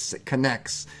space. It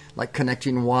connects like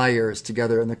connecting wires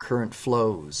together in the current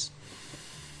flows.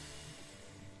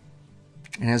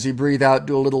 And as you breathe out,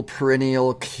 do a little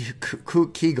perineal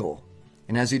kegel.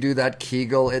 And as you do that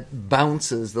kegel, it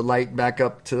bounces the light back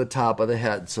up to the top of the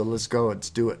head. So let's go. Let's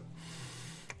do it.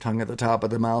 Tongue at the top of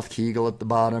the mouth, kegel at the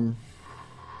bottom.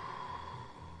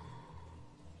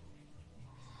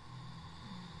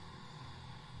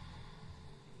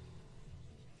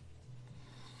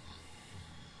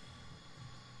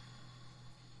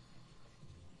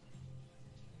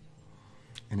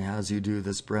 And as you do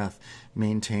this breath,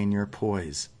 maintain your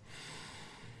poise.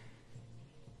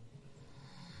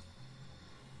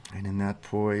 And in that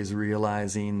poise,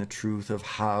 realizing the truth of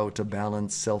how to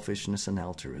balance selfishness and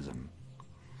altruism.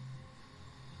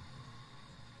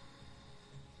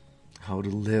 How to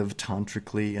live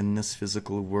tantrically in this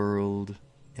physical world,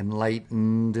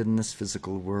 enlightened in this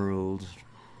physical world.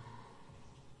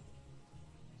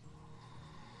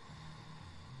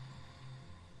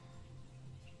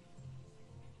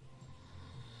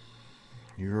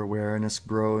 Your awareness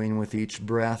growing with each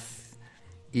breath,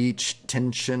 each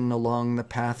tension along the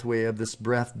pathway of this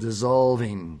breath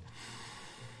dissolving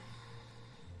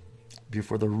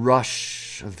before the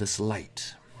rush of this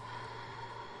light.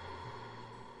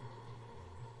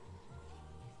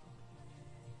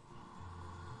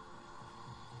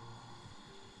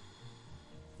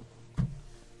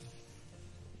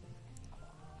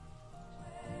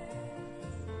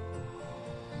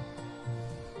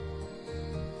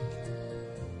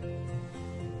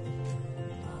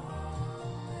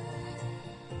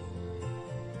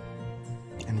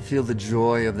 Feel the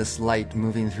joy of this light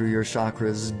moving through your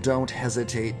chakras. Don't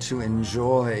hesitate to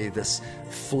enjoy this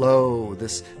flow,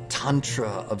 this tantra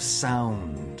of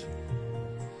sound.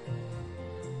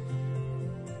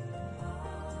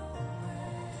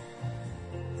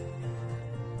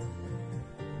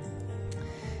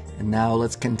 And now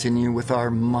let's continue with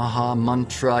our Maha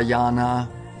Mantra Yana,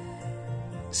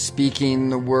 speaking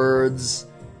the words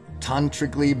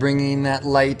tantrically bringing that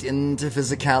light into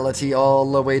physicality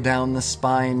all the way down the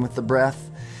spine with the breath.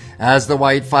 As the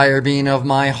white fire being of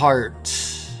my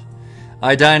heart,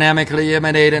 I dynamically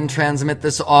emanate and transmit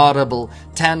this audible,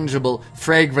 tangible,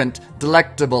 fragrant,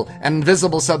 delectable, and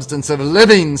visible substance of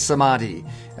living samadhi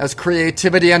as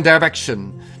creativity and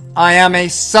direction. I am a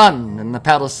sun in the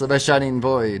palace of a shining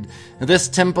void, this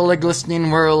temple a glistening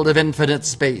world of infinite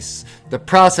space, the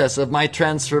process of my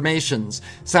transformations,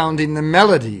 sounding the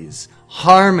melodies,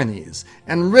 harmonies,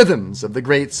 and rhythms of the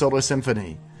great solar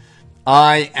symphony.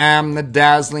 I am the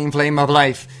dazzling flame of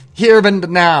life, here and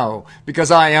now,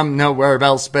 because I am nowhere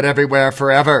else but everywhere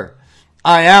forever.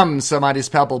 I am Samadhi's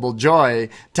palpable joy,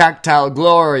 tactile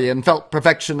glory, and felt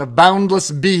perfection of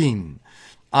boundless being.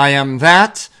 I am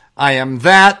that, I am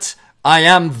that, I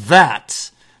am that.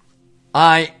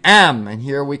 I am, and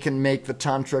here we can make the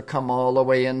Tantra come all the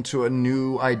way into a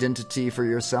new identity for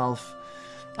yourself.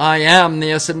 I am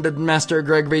the Ascended Master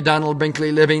Gregory Donald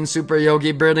Brinkley Living Super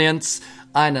Yogi Brilliance.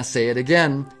 I say it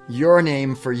again, your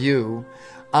name for you.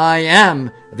 I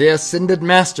am the Ascended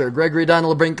Master Gregory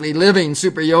Donald Brinkley Living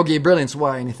Super Yogi Brilliance.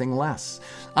 Why anything less?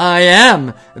 I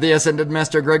am the Ascended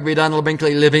Master Gregory Donald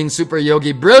Brinkley Living Super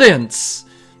Yogi Brilliance.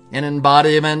 An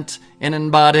embodiment, an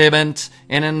embodiment,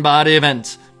 an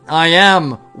embodiment. I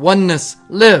am oneness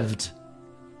lived.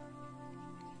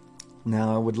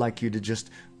 Now I would like you to just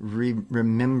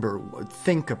remember,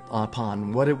 think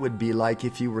upon what it would be like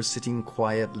if you were sitting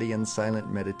quietly in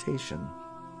silent meditation.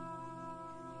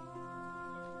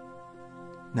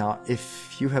 Now,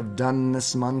 if you have done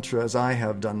this mantra as I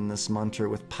have done this mantra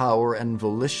with power and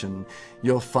volition,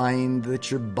 you'll find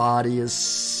that your body is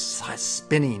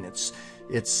spinning,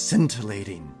 it's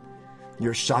scintillating.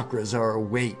 Your chakras are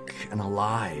awake and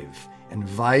alive and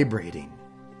vibrating.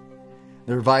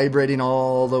 They're vibrating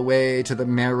all the way to the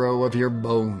marrow of your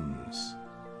bones.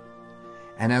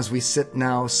 And as we sit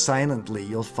now silently,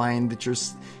 you'll find that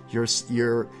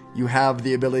you have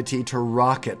the ability to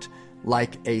rocket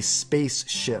like a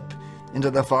spaceship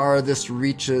into the farthest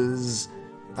reaches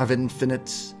of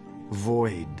infinite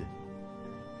void.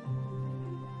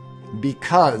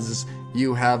 Because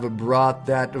you have brought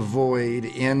that void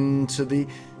into the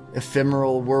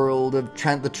ephemeral world of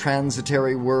the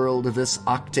transitory world of this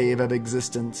octave of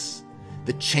existence,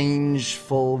 the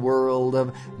changeful world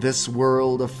of this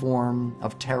world of form,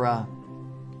 of Terra.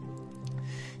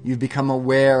 You've become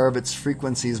aware of its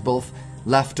frequencies, both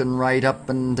left and right, up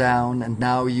and down, and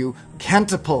now you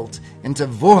catapult into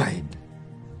void.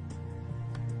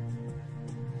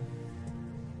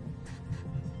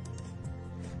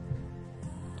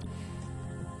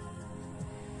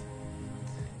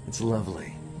 It's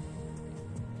lovely.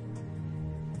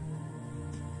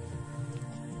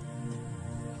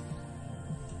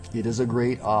 It is a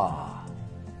great awe.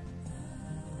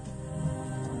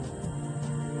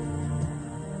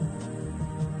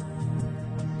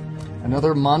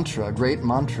 Another mantra, a great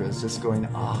mantra, is just going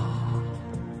ah,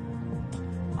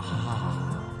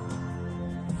 ah,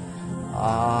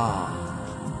 ah.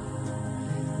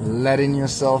 Letting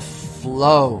yourself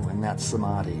flow in that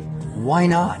samadhi. Why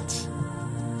not?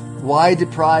 Why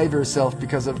deprive yourself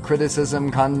because of criticism,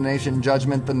 condemnation,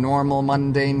 judgment, the normal,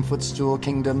 mundane footstool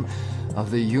kingdom of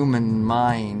the human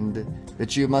mind,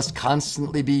 that you must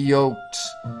constantly be yoked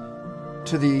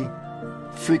to the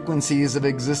frequencies of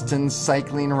existence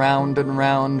cycling round and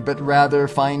round, but rather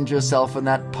find yourself in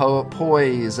that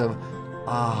poise of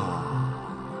ah.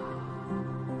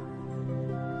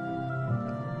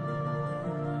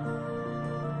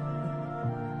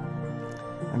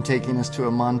 I'm taking us to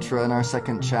a mantra in our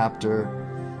second chapter.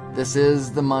 This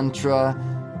is the mantra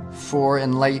for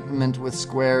enlightenment with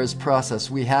squares process.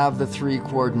 We have the three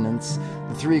coordinates.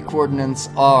 The three coordinates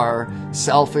are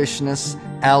selfishness,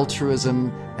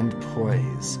 altruism, and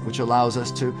poise, which allows us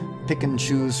to pick and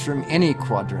choose from any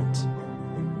quadrant.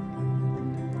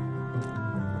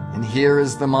 And here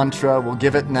is the mantra. We'll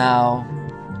give it now.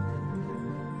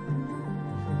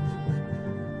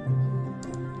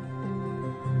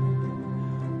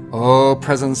 O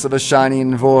presence of a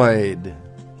shining void,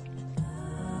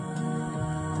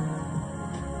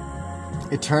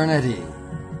 eternity,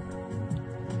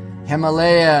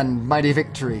 Himalayan mighty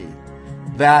victory,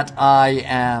 that I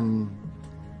am.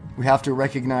 We have to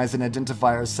recognize and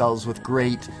identify ourselves with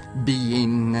great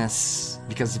beingness,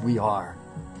 because we are.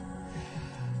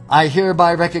 I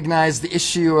hereby recognize the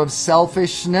issue of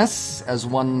selfishness as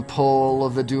one pole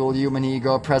of the dual human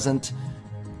ego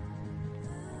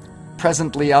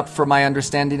presently up for my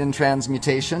understanding and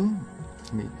transmutation.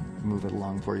 Let me move it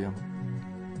along for you.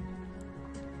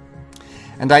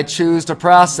 And I choose to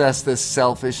process this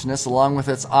selfishness along with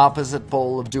its opposite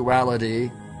pole of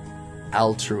duality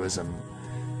altruism.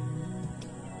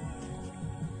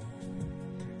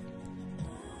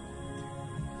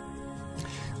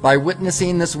 By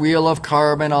witnessing this wheel of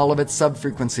karma and all of its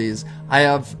sub-frequencies, I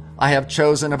have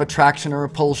chosen of attraction or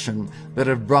repulsion that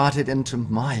have brought it into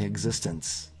my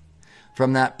existence.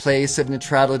 From that place of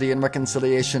neutrality and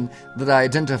reconciliation that I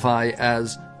identify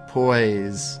as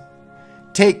poise.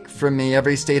 Take from me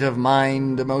every state of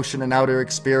mind, emotion, and outer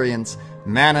experience,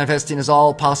 manifesting as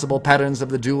all possible patterns of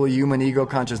the dual human ego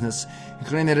consciousness,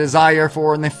 including the desire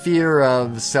for and the fear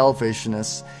of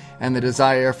selfishness, and the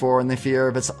desire for and the fear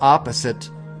of its opposite,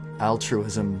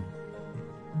 altruism.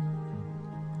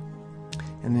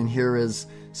 And then here is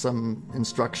some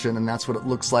instruction, and that's what it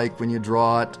looks like when you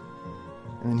draw it.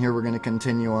 And then here we're going to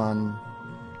continue on.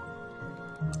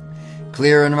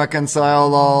 Clear and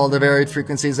reconcile all the varied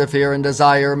frequencies of fear and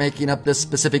desire, making up this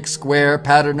specific square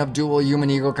pattern of dual human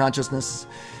ego consciousness.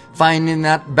 Finding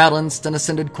that balanced and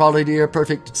ascended quality of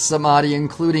perfect samadhi,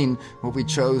 including what we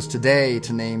chose today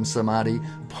to name samadhi,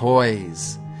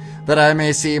 poise, that I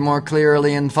may see more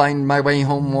clearly and find my way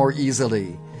home more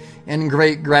easily. In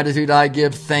great gratitude I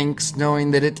give thanks,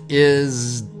 knowing that it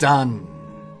is done.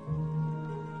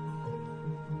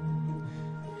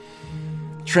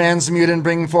 Transmute and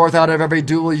bring forth out of every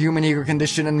dual human ego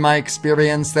condition in my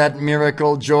experience that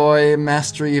miracle, joy,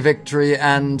 mastery, victory,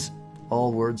 and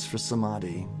all words for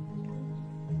samadhi.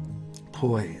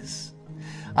 Poise.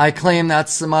 I claim that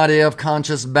samadhi of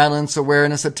conscious balance,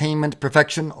 awareness, attainment,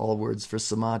 perfection, all words for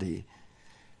samadhi.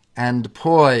 And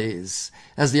poise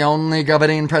as the only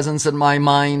governing presence in my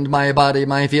mind, my body,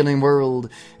 my feeling world,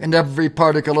 and every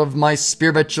particle of my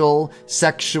spiritual,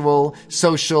 sexual,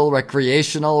 social,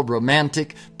 recreational,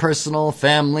 romantic, personal,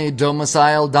 family,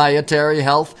 domicile, dietary,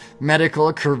 health,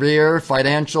 medical, career,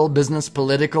 financial, business,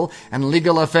 political, and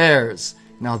legal affairs.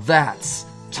 Now that's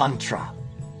Tantra,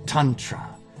 Tantra,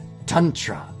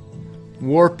 Tantra.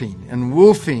 Warping and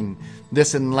woofing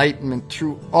this enlightenment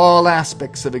through all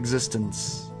aspects of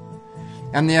existence.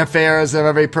 And the affairs of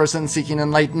every person seeking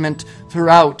enlightenment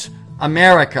throughout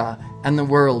America and the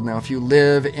world. Now, if you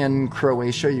live in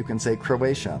Croatia, you can say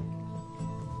Croatia.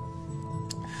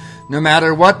 No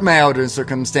matter what my outer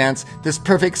circumstance, this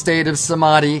perfect state of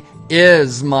samadhi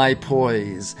is my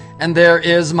poise. And there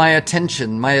is my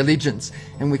attention, my allegiance.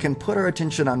 And we can put our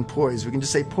attention on poise. We can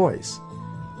just say poise.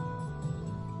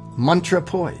 Mantra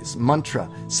poise, mantra,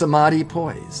 samadhi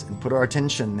poise, and put our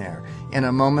attention there. In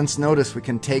a moment's notice, we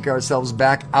can take ourselves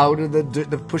back out of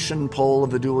the push and pull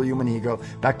of the dual human ego,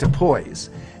 back to poise,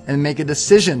 and make a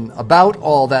decision about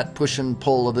all that push and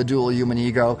pull of the dual human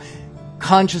ego,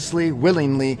 consciously,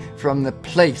 willingly, from the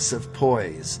place of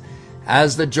poise.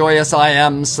 As the joyous I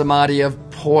am samadhi of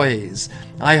poise,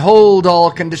 I hold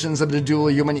all conditions of the dual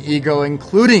human ego,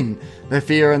 including the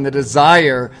fear and the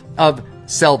desire of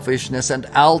selfishness and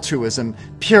altruism,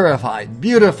 purified,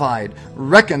 beautified,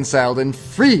 reconciled, and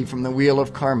free from the wheel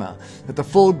of karma, that the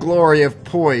full glory of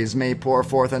poise may pour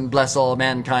forth and bless all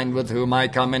mankind with whom I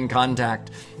come in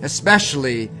contact,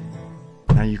 especially,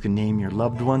 now you can name your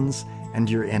loved ones and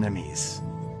your enemies.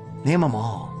 Name them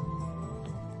all.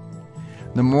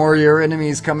 The more your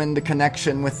enemies come into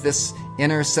connection with this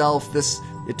inner self, this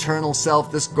eternal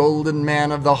self, this golden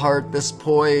man of the heart, this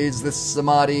poise, this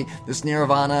samadhi, this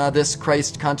nirvana, this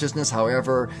Christ consciousness,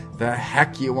 however the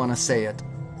heck you want to say it,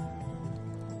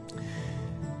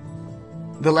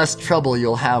 the less trouble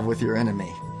you'll have with your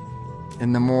enemy,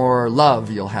 and the more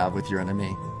love you'll have with your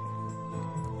enemy.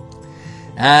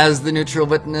 As the neutral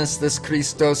witness, this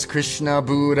Christos, Krishna,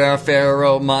 Buddha,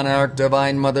 Pharaoh, monarch,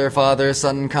 divine mother, father,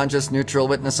 son, conscious, neutral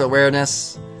witness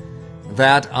awareness,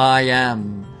 that I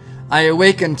am. I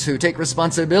awaken to, take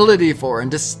responsibility for,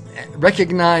 and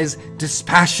recognize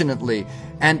dispassionately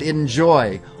and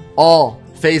enjoy all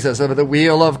phases of the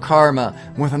wheel of karma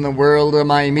within the world of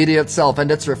my immediate self and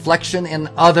its reflection in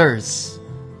others.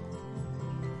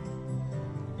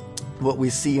 What we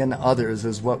see in others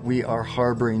is what we are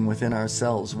harboring within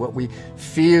ourselves. What we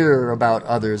fear about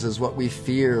others is what we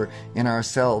fear in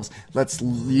ourselves. Let's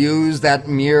use that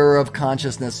mirror of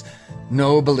consciousness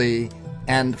nobly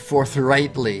and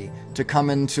forthrightly to come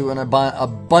into an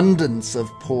abundance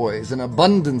of poise, an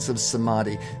abundance of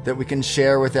samadhi that we can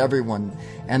share with everyone.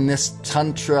 And this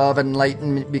tantra of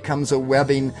enlightenment becomes a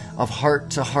webbing of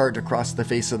heart to heart across the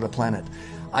face of the planet.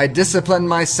 I discipline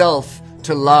myself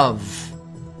to love.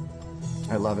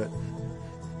 I love it.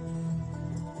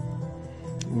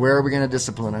 Where are we going to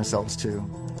discipline ourselves to?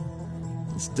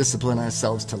 Let's discipline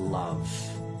ourselves to love,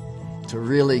 to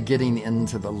really getting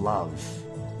into the love.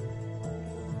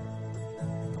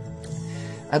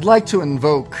 I'd like to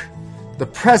invoke the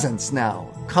presence now,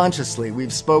 consciously.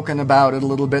 We've spoken about it a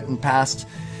little bit in past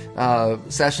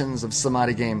sessions of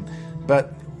Samadhi game.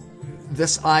 But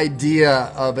this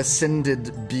idea of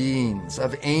ascended beings,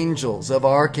 of angels, of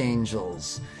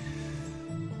archangels,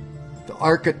 the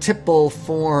archetypal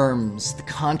forms, the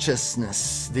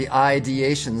consciousness, the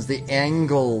ideations, the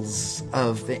angles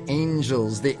of the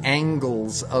angels, the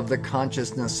angles of the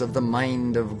consciousness of the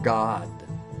mind of God.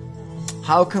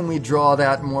 How can we draw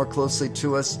that more closely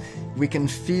to us? We can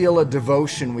feel a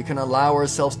devotion. We can allow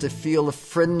ourselves to feel a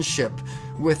friendship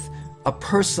with a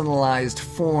personalized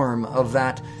form of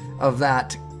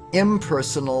that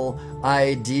impersonal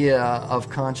idea of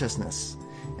consciousness.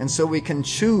 And so we can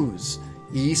choose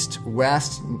east,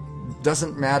 west,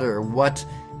 doesn't matter what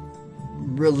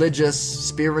religious,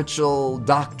 spiritual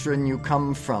doctrine you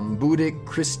come from, Buddhic,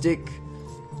 Christic,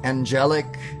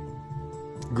 angelic,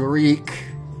 Greek,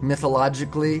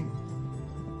 mythologically.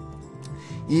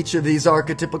 Each of these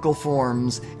archetypical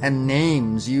forms and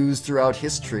names used throughout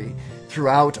history,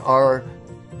 throughout our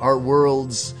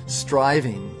world's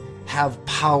striving, have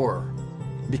power.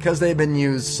 Because they've been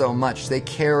used so much, they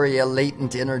carry a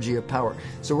latent energy of power.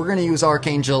 So we're going to use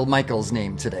Archangel Michael's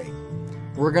name today.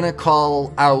 We're going to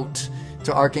call out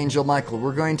to Archangel Michael.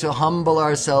 We're going to humble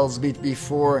ourselves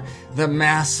before the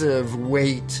massive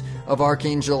weight of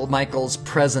Archangel Michael's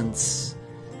presence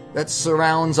that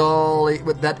surrounds all,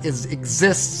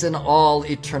 exists in all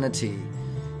eternity,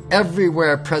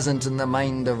 everywhere present in the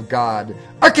mind of God.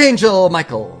 Archangel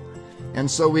Michael! And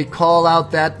so we call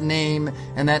out that name,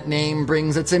 and that name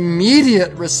brings its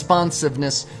immediate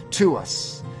responsiveness to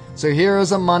us. So here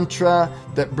is a mantra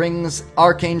that brings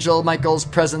Archangel Michael's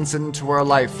presence into our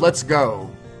life. Let's go.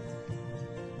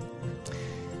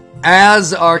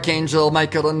 As Archangel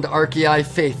Michael and Archei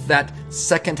Faith, that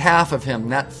second half of him,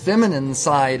 that feminine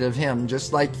side of him,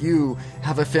 just like you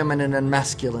have a feminine and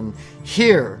masculine,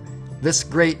 here, this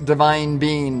great divine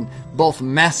being, both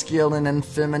masculine and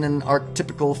feminine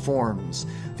archetypical forms.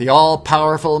 The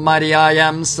all-powerful mighty I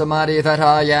am, Samadhi that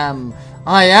I am.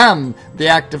 I am the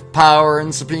active power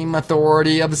and supreme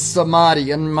authority of Samadhi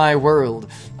in my world.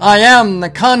 I am the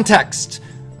context,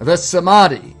 the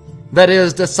Samadhi that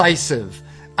is decisive.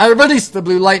 I release the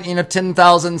blue lightning of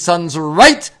 10,000 suns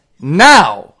right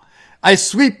now. I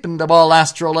sweep into all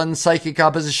astral and psychic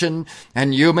opposition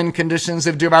and human conditions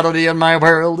of duality in my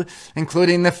world,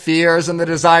 including the fears and the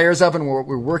desires of, and what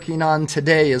we're working on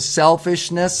today is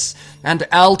selfishness and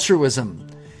altruism,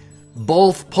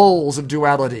 both poles of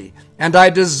duality. And I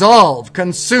dissolve,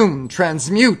 consume,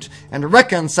 transmute, and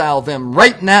reconcile them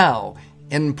right now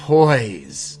in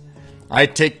poise. I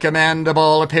take command of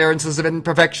all appearances of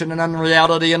imperfection and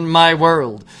unreality in my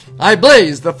world. I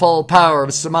blaze the full power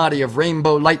of Samadhi of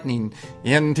rainbow lightning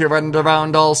into and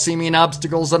around all seeming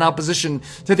obstacles and opposition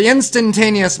to the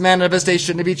instantaneous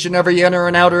manifestation of each and every inner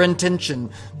and outer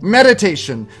intention,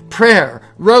 meditation, prayer,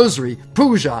 rosary,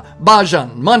 puja,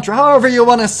 bhajan, mantra, however you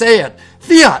want to say it,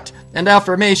 fiat, and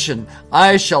affirmation.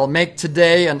 I shall make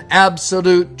today an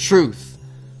absolute truth,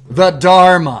 the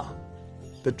Dharma,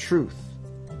 the truth.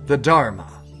 The Dharma,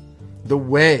 the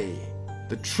way,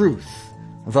 the truth,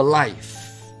 the life.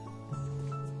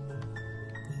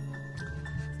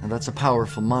 And that's a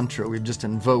powerful mantra. We've just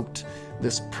invoked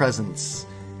this presence.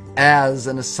 As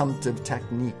an assumptive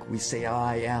technique, we say,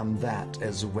 I am that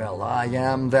as well. I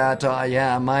am that I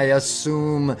am. I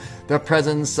assume the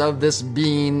presence of this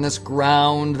being, this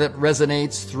ground that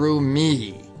resonates through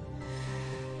me.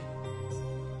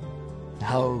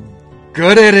 How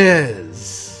good it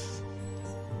is.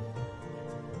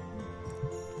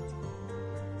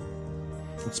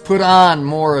 Let's put on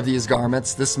more of these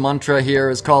garments. This mantra here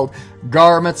is called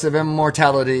Garments of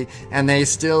Immortality, and they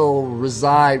still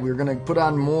reside. We're going to put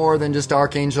on more than just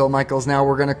Archangel Michael's now.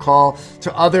 We're going to call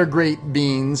to other great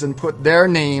beings and put their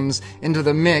names into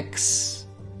the mix.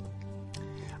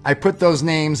 I put those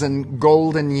names in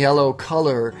gold and yellow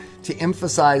color to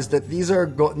emphasize that these are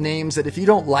names that if you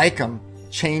don't like them,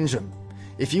 change them.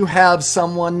 If you have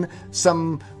some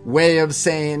way of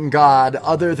saying God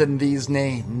other than these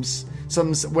names,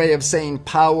 some way of saying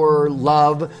power,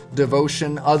 love,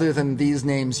 devotion, other than these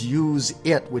names, use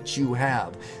it which you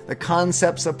have. The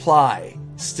concepts apply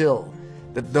still,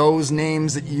 that those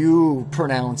names that you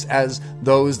pronounce as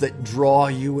those that draw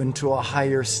you into a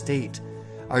higher state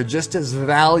are just as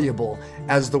valuable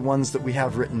as the ones that we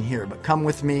have written here. But come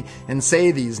with me and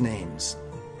say these names.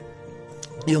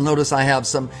 You'll notice I have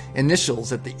some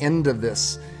initials at the end of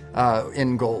this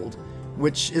in gold,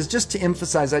 which is just to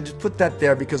emphasize. I just put that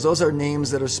there because those are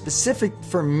names that are specific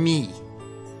for me,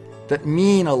 that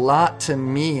mean a lot to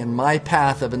me in my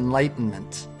path of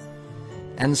enlightenment.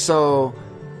 And so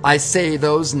I say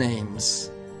those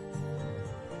names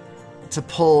to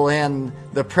pull in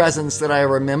the presence that I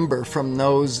remember from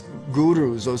those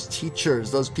gurus, those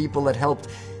teachers, those people that helped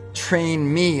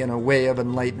train me in a way of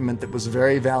enlightenment that was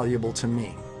very valuable to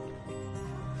me.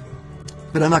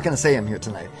 But I'm not going to say them here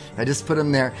tonight. I just put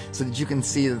them there so that you can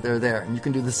see that they're there, and you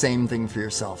can do the same thing for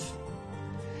yourself.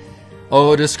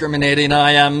 O discriminating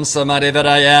I am, samadhi that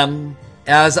I am,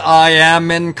 as I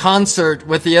am in concert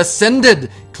with the ascended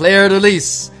Claire de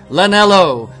Lys,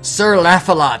 Lanello, Sir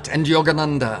Lafalat, and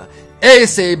Yogananda,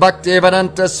 A.C.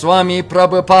 Bhaktivedanta Swami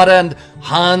Prabhupada, and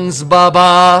Hans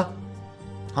Baba.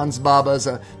 Hans Baba is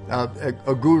a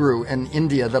guru in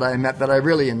India that I met that I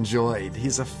really enjoyed.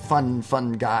 He's a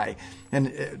fun guy.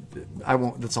 And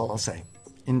that's all I'll say.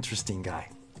 Interesting guy.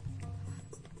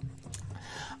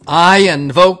 I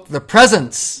invoke the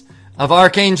presence of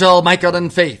Archangel Michael in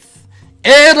faith,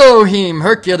 Elohim,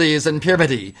 Hercules in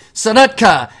purity,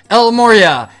 Sanatka, El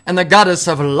Moria, and the goddess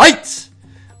of light.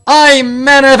 I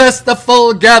manifest the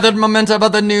full gathered momentum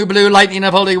of the new blue lightning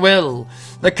of holy will,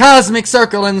 the cosmic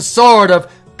circle and sword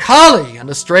of Kali and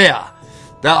Astrea,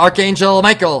 the Archangel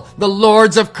Michael, the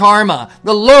lords of karma,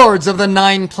 the lords of the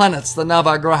 9 planets, the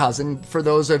Navagrahas. And for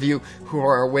those of you who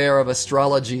are aware of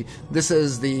astrology, this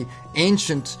is the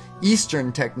ancient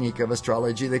Eastern technique of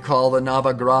astrology. They call the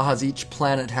Navagrahas, each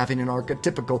planet having an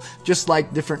archetypical, just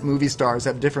like different movie stars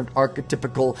have different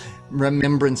archetypical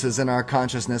remembrances in our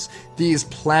consciousness. These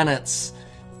planets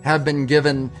have been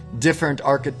given different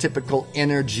archetypical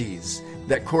energies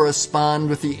that correspond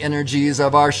with the energies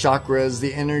of our chakras,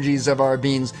 the energies of our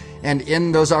beings, and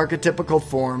in those archetypical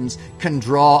forms can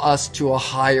draw us to a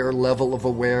higher level of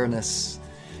awareness.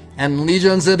 And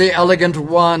legions of the elegant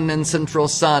one and central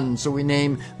sun, so we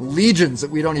name legions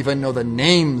that we don't even know the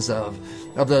names of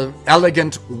the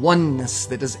elegant oneness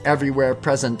that is everywhere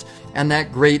present, and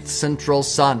that great central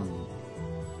sun.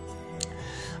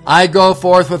 I go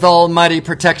forth with almighty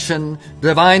protection,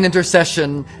 divine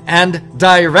intercession, and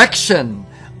direction.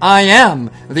 I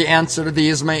am the answer to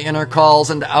these my inner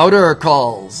calls and outer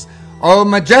calls. O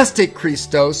majestic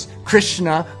Christos,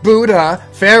 Krishna, Buddha,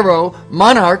 Pharaoh,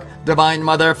 Monarch, Divine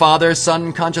Mother, Father,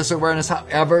 Son, Conscious Awareness,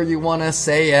 however you want to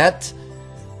say it,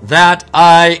 that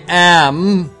I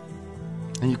am,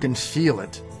 and you can feel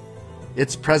it.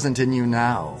 It's present in you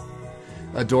now.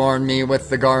 Adorn me with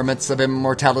the garments of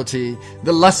immortality,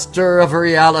 the luster of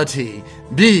reality.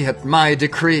 Be it my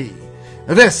decree.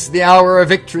 This, the hour of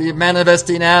victory,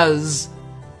 manifesting as...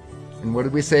 And what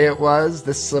did we say it was,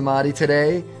 this samadhi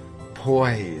today?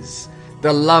 Poise.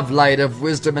 The love light of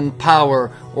wisdom and power,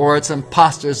 or its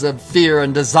impostors of fear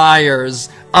and desires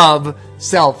of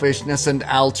selfishness and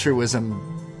altruism.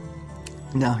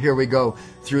 Now here we go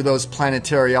through those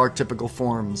planetary archetypical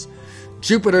forms.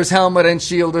 Jupiter's helmet and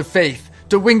shield of faith,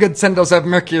 to winged sandals of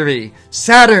Mercury,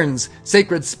 Saturn's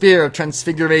sacred spear of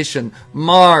transfiguration,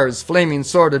 Mars' flaming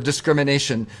sword of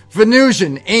discrimination,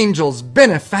 Venusian angels'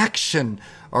 benefaction,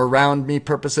 around me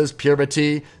purposes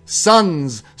purity,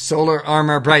 Sun's solar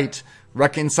armor bright,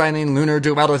 reconciling lunar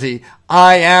duality,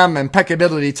 I am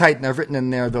impeccability tight, and I've written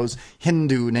in there those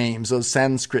Hindu names, those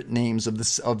Sanskrit names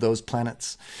of those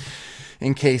planets.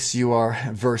 In case you are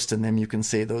versed in them, you can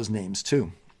say those names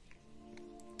too.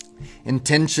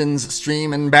 Intentions,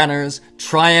 stream, and banners,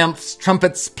 triumphs,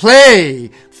 trumpets, play!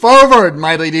 Forward,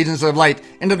 mighty legions of light,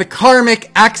 into the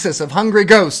karmic axis of hungry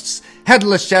ghosts,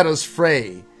 headless shadows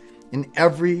fray. In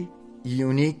every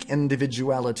unique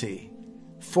individuality,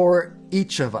 for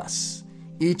each of us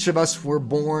were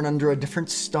born under a different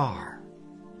star.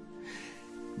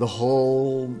 The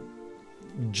whole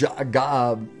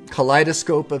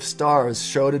kaleidoscope of stars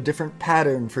showed a different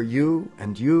pattern for you,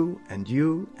 and you, and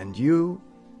you, and you,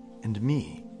 and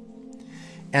me.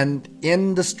 And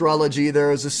in astrology,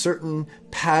 there is a certain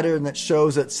pattern that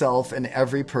shows itself in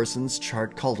every person's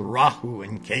chart called Rahu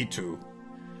and Ketu,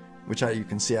 which you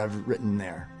can see I've written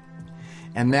there.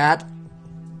 And that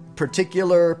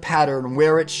particular pattern,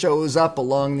 where it shows up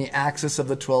along the axis of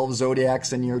the 12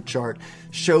 zodiacs in your chart,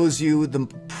 shows you the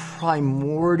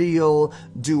primordial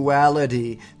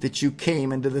duality that you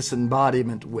came into this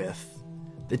embodiment with,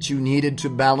 that you needed to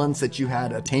balance, that you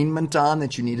had attainment on,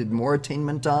 that you needed more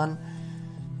attainment on.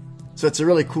 So it's a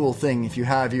really cool thing if you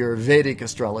have your Vedic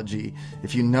astrology,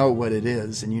 if you know what it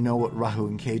is and you know what Rahu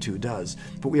and Ketu does.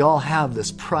 But we all have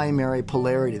this primary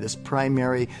polarity, this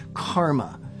primary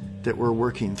karma that we're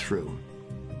working through.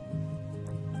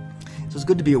 So it's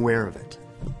good to be aware of it.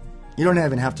 You don't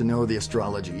even have to know the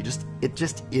astrology. It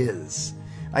just is.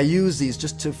 I use these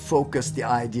just to focus the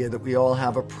idea that we all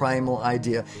have a primal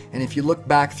idea. And if you look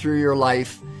back through your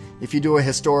life, if you do a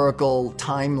historical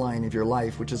timeline of your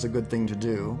life, which is a good thing to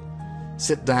do,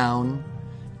 sit down,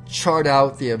 chart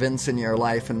out the events in your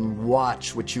life and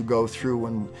watch what you go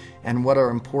through and what are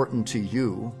important to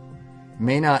you.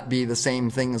 May not be the same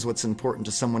thing as what's important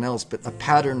to someone else, but a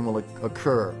pattern will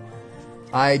occur.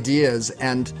 Ideas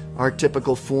and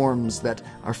archetypical forms that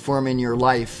are forming your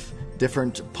life,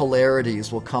 different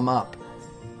polarities will come up.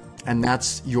 And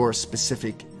that's your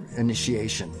specific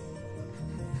initiation.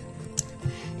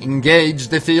 Engage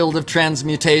the field of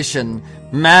transmutation.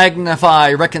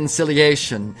 Magnify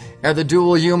reconciliation. Ere the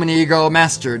dual human ego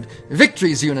mastered,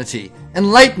 victory's unity,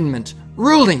 enlightenment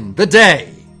ruling the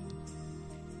day.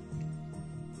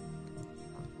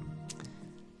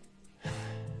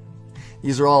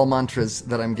 These are all mantras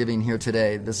that I'm giving here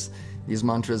today. These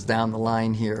mantras down the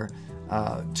line here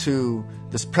to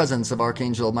this presence of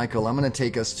Archangel Michael. I'm going to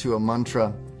take us to a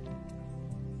mantra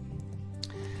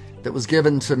that was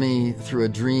given to me through a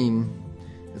dream.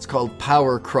 It's called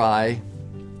Power Cry.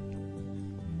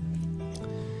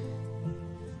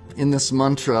 In this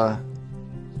mantra,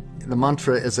 the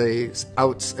mantra is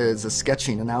a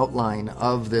sketching, an outline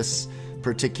of this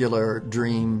particular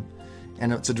dream.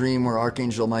 And it's a dream where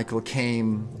Archangel Michael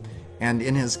came, and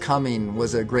in his coming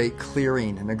was a great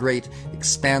clearing and a great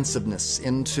expansiveness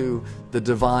into the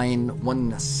divine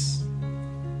oneness.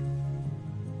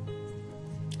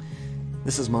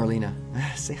 This is Marlena.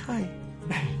 Say hi.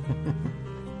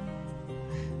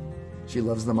 She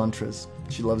loves the mantras.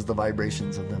 She loves the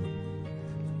vibrations of them.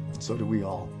 So do we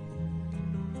all.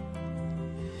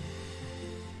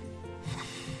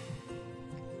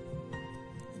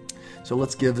 So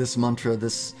let's give this mantra,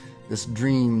 this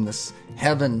dream, this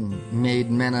heaven made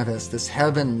manifest, this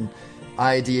heaven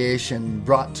ideation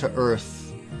brought to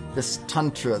earth, this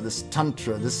tantra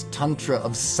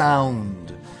of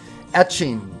sound,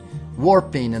 etching,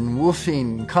 warping and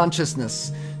woofing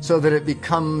consciousness so that it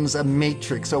becomes a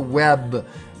matrix, a web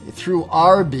through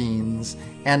our beings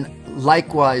and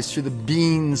likewise through the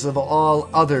beings of all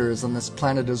others on this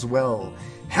planet as well.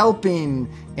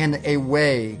 Helping in a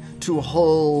way to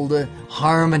hold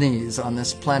harmonies on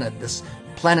this planet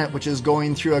which is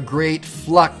going through a great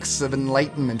flux of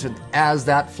enlightenment. And as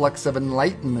that flux of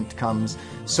enlightenment comes,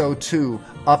 so too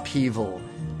upheaval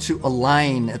to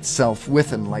align itself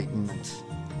with enlightenment.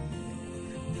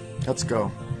 Let's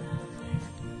go.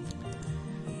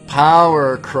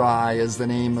 Power Cry is the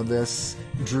name of this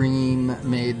dream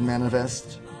made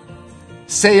manifest.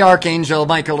 Say, Archangel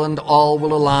Michael, and all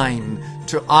will align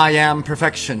to I am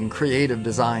perfection, creative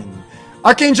design.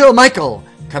 Archangel Michael,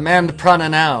 command prana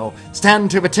now.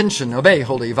 Stand to attention, obey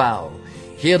holy vow.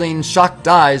 Healing shocked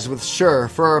eyes with sure,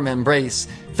 firm embrace.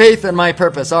 Faith and my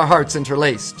purpose, our hearts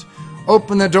interlaced.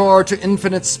 Open the door to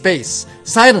infinite space.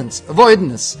 Silence,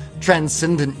 voidness,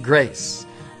 transcendent grace.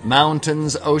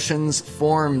 Mountains, oceans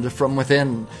formed from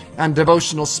within. On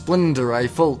devotional splendor I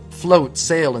float,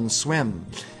 sail, and swim.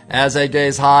 As I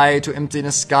gaze high to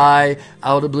emptiness sky,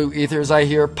 out of blue ethers I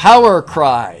hear power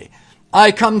cry.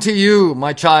 I come to you,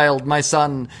 my child, my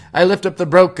son. I lift up the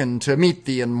broken to meet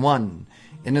thee in one.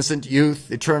 Innocent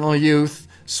youth, eternal youth,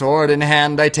 sword in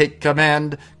hand I take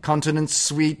command. Continents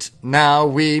sweet, now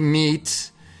we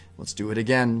meet. Let's do it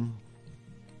again.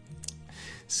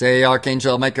 Say,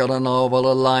 Archangel Michael, and all will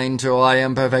align to I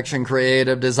am perfection,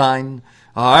 creative design.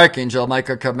 Archangel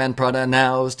Michael, command prana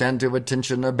now. Stand to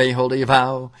attention, obey holy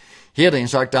vow. Healing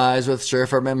shocked eyes with sure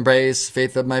firm embrace.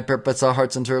 Faith of my purpose, our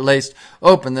hearts interlaced.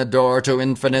 Open the door to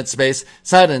infinite space.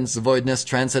 Silence, voidness,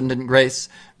 transcendent grace.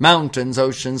 Mountains,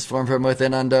 oceans form from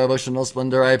within. On devotional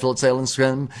splendor I float, sail, and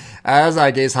swim. As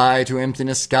I gaze high to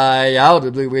emptiness sky, out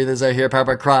of blue ethers I hear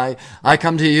power cry. I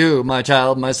come to you, my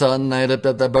child, my son. I lift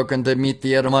up the broken to meet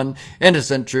the one.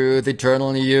 Innocent truth,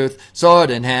 eternal youth. Sword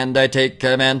in hand I take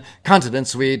command. Continent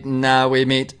sweet, now we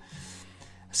meet.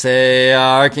 Say,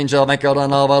 Archangel Michael,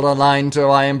 and all will align to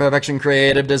I am perfection,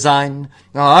 creative design.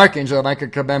 Archangel Michael,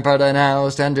 command prana now.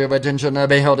 Stand to attention,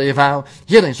 obey holy vow.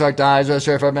 Healing struck eyes with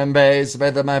sure firm embrace.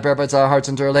 Faith of my purpose, our hearts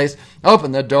interlace.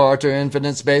 Open the door to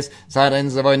infinite space.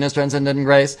 Silence, the voidness, transcendent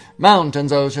grace.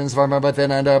 Mountains, oceans form from within.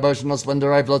 And devotional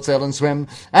splendor I float, sail, and swim.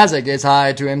 As I gaze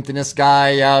high to emptiness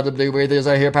sky, out of blue ethers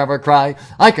I hear power cry.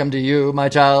 I come to you, my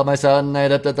child, my son. I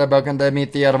lift up the broken to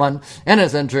meet the one.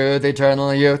 Innocent truth,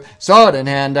 eternal youth. Sword in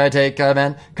hand I take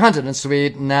command. Continent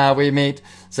sweet, now we meet.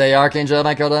 Say, Archangel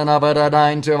Michael and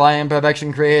Abadadine, to I am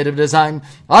perfection, creative design.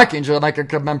 Archangel Michael,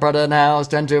 come and brother now,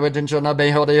 stand to attention,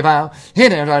 obey holy vow.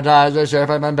 In it our eyes, the sheriff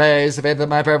and base, the faith of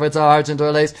my perfect hearts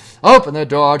interlace. Open the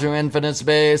door to infinite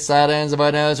space, silence,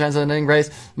 avoidance, transcending grace.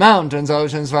 Mountains,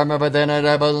 oceans, firmer within it,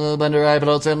 I blender, I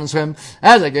float, sail and swim.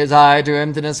 As it gets high to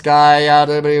emptiness sky, out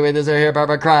of the with this here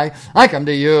perfect cry. I come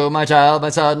to you, my child, my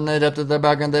son, the depth of the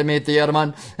bargain, they meet the other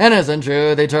one. Innocent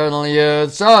truth, eternal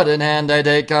youth, sword in hand, I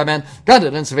take command.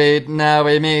 Confidence sweet, now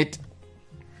we meet.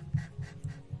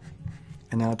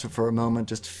 And now for a moment,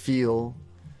 just feel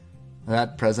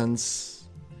that presence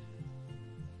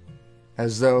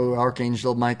as though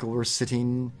Archangel Michael were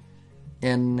sitting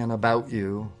in and about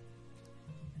you.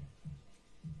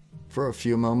 For a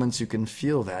few moments you can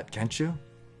feel that, can't you?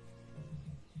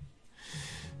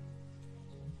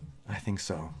 I think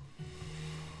so.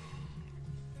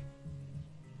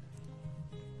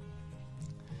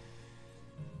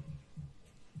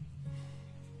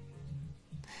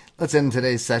 Let's end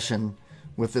today's session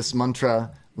with this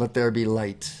mantra, let there be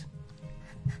light.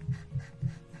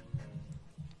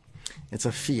 It's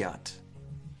a fiat.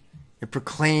 It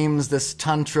proclaims this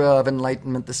tantra of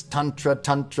enlightenment, this tantra,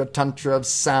 tantra, tantra of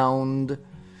sound,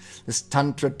 this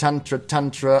tantra, tantra,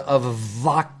 tantra of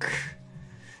vak,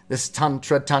 this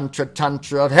tantra, tantra,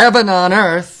 tantra of heaven on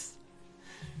earth.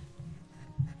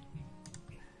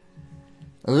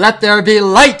 Let there be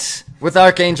light with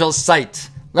Archangel sight.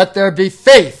 Let there be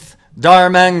faith,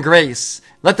 dharma and grace.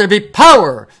 Let there be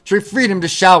power, true freedom to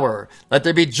shower. Let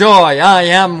there be joy, I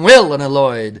am will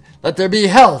unalloyed. Let there be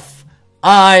health,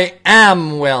 I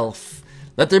am wealth.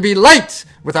 Let there be light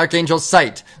with Archangel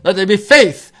sight. Let there be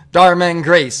faith, dharma and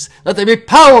grace. Let there be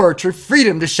power, true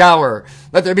freedom to shower.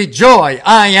 Let there be joy,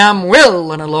 I am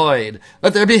will unalloyed.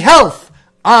 Let there be health,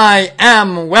 I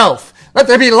am wealth. Let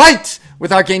there be light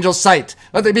with Archangel sight.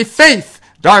 Let there be faith,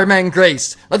 dharma and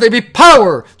grace. Let there be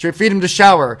power, true freedom to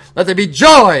shower. Let there be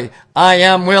joy, I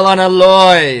am will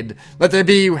unalloyed. Let there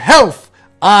be health,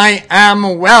 I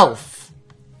am wealth.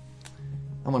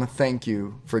 I want to thank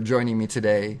you for joining me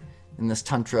today in this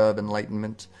Tantra of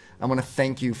Enlightenment. I want to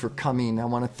thank you for coming. I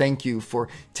want to thank you for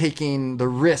taking the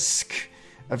risk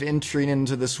of entering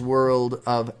into this world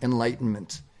of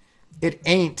enlightenment. It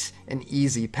ain't an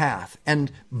easy path,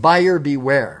 and buyer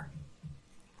beware.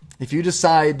 If you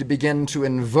decide to begin to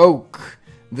invoke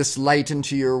this light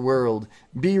into your world,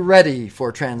 be ready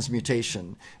for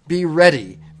transmutation. Be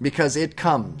ready, because it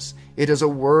comes. It is a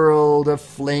world of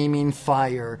flaming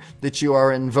fire that you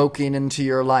are invoking into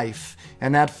your life,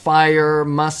 and that fire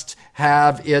must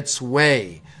have its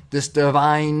way. This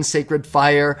divine sacred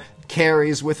fire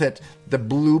carries with it the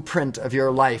blueprint of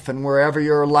your life, and wherever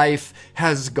your life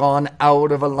has gone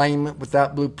out of alignment with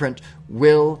that blueprint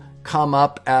will come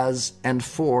up as and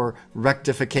for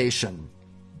rectification.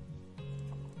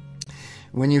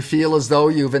 When you feel as though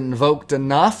you've invoked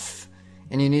enough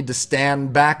and you need to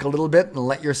stand back a little bit and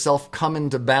let yourself come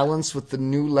into balance with the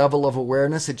new level of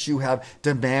awareness that you have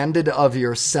demanded of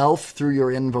yourself through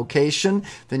your invocation,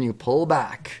 then you pull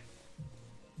back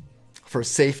for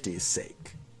safety's sake.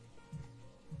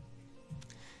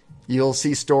 You'll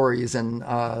see stories in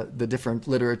the different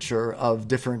literature of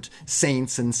different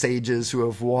saints and sages who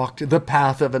have walked the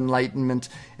path of enlightenment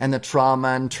and the trauma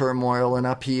and turmoil and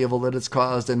upheaval that it's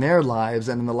caused in their lives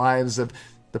and in the lives of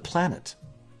the planet.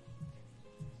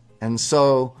 And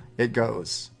so it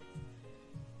goes.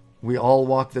 We all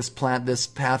walk this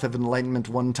path of enlightenment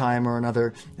one time or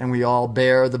another, and we all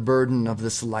bear the burden of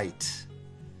this light,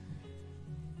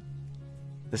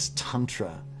 this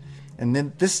Tantra. And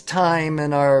then this time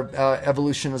in our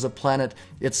evolution as a planet,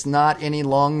 it's not any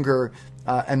longer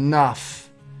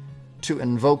enough to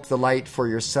invoke the light for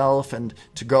yourself and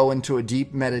to go into a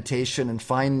deep meditation and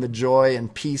find the joy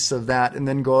and peace of that and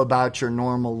then go about your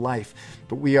normal life.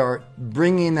 But we are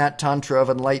bringing that Tantra of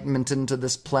enlightenment into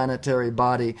this planetary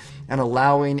body and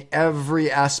allowing every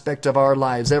aspect of our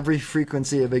lives, every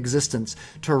frequency of existence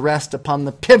to rest upon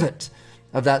the pivot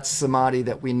of that samadhi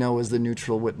that we know as the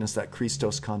neutral witness, that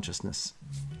Christos consciousness.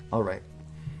 All right.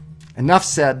 Enough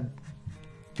said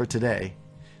for today.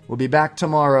 We'll be back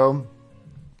tomorrow,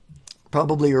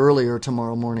 probably earlier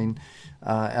tomorrow morning,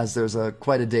 as there's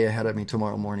quite a day ahead of me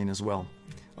tomorrow morning as well.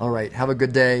 All right. Have a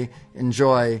good day.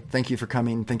 Enjoy. Thank you for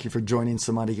coming. Thank you for joining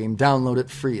Samadhi Game. Download it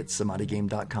free at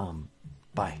samadhigame.com.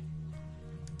 Bye.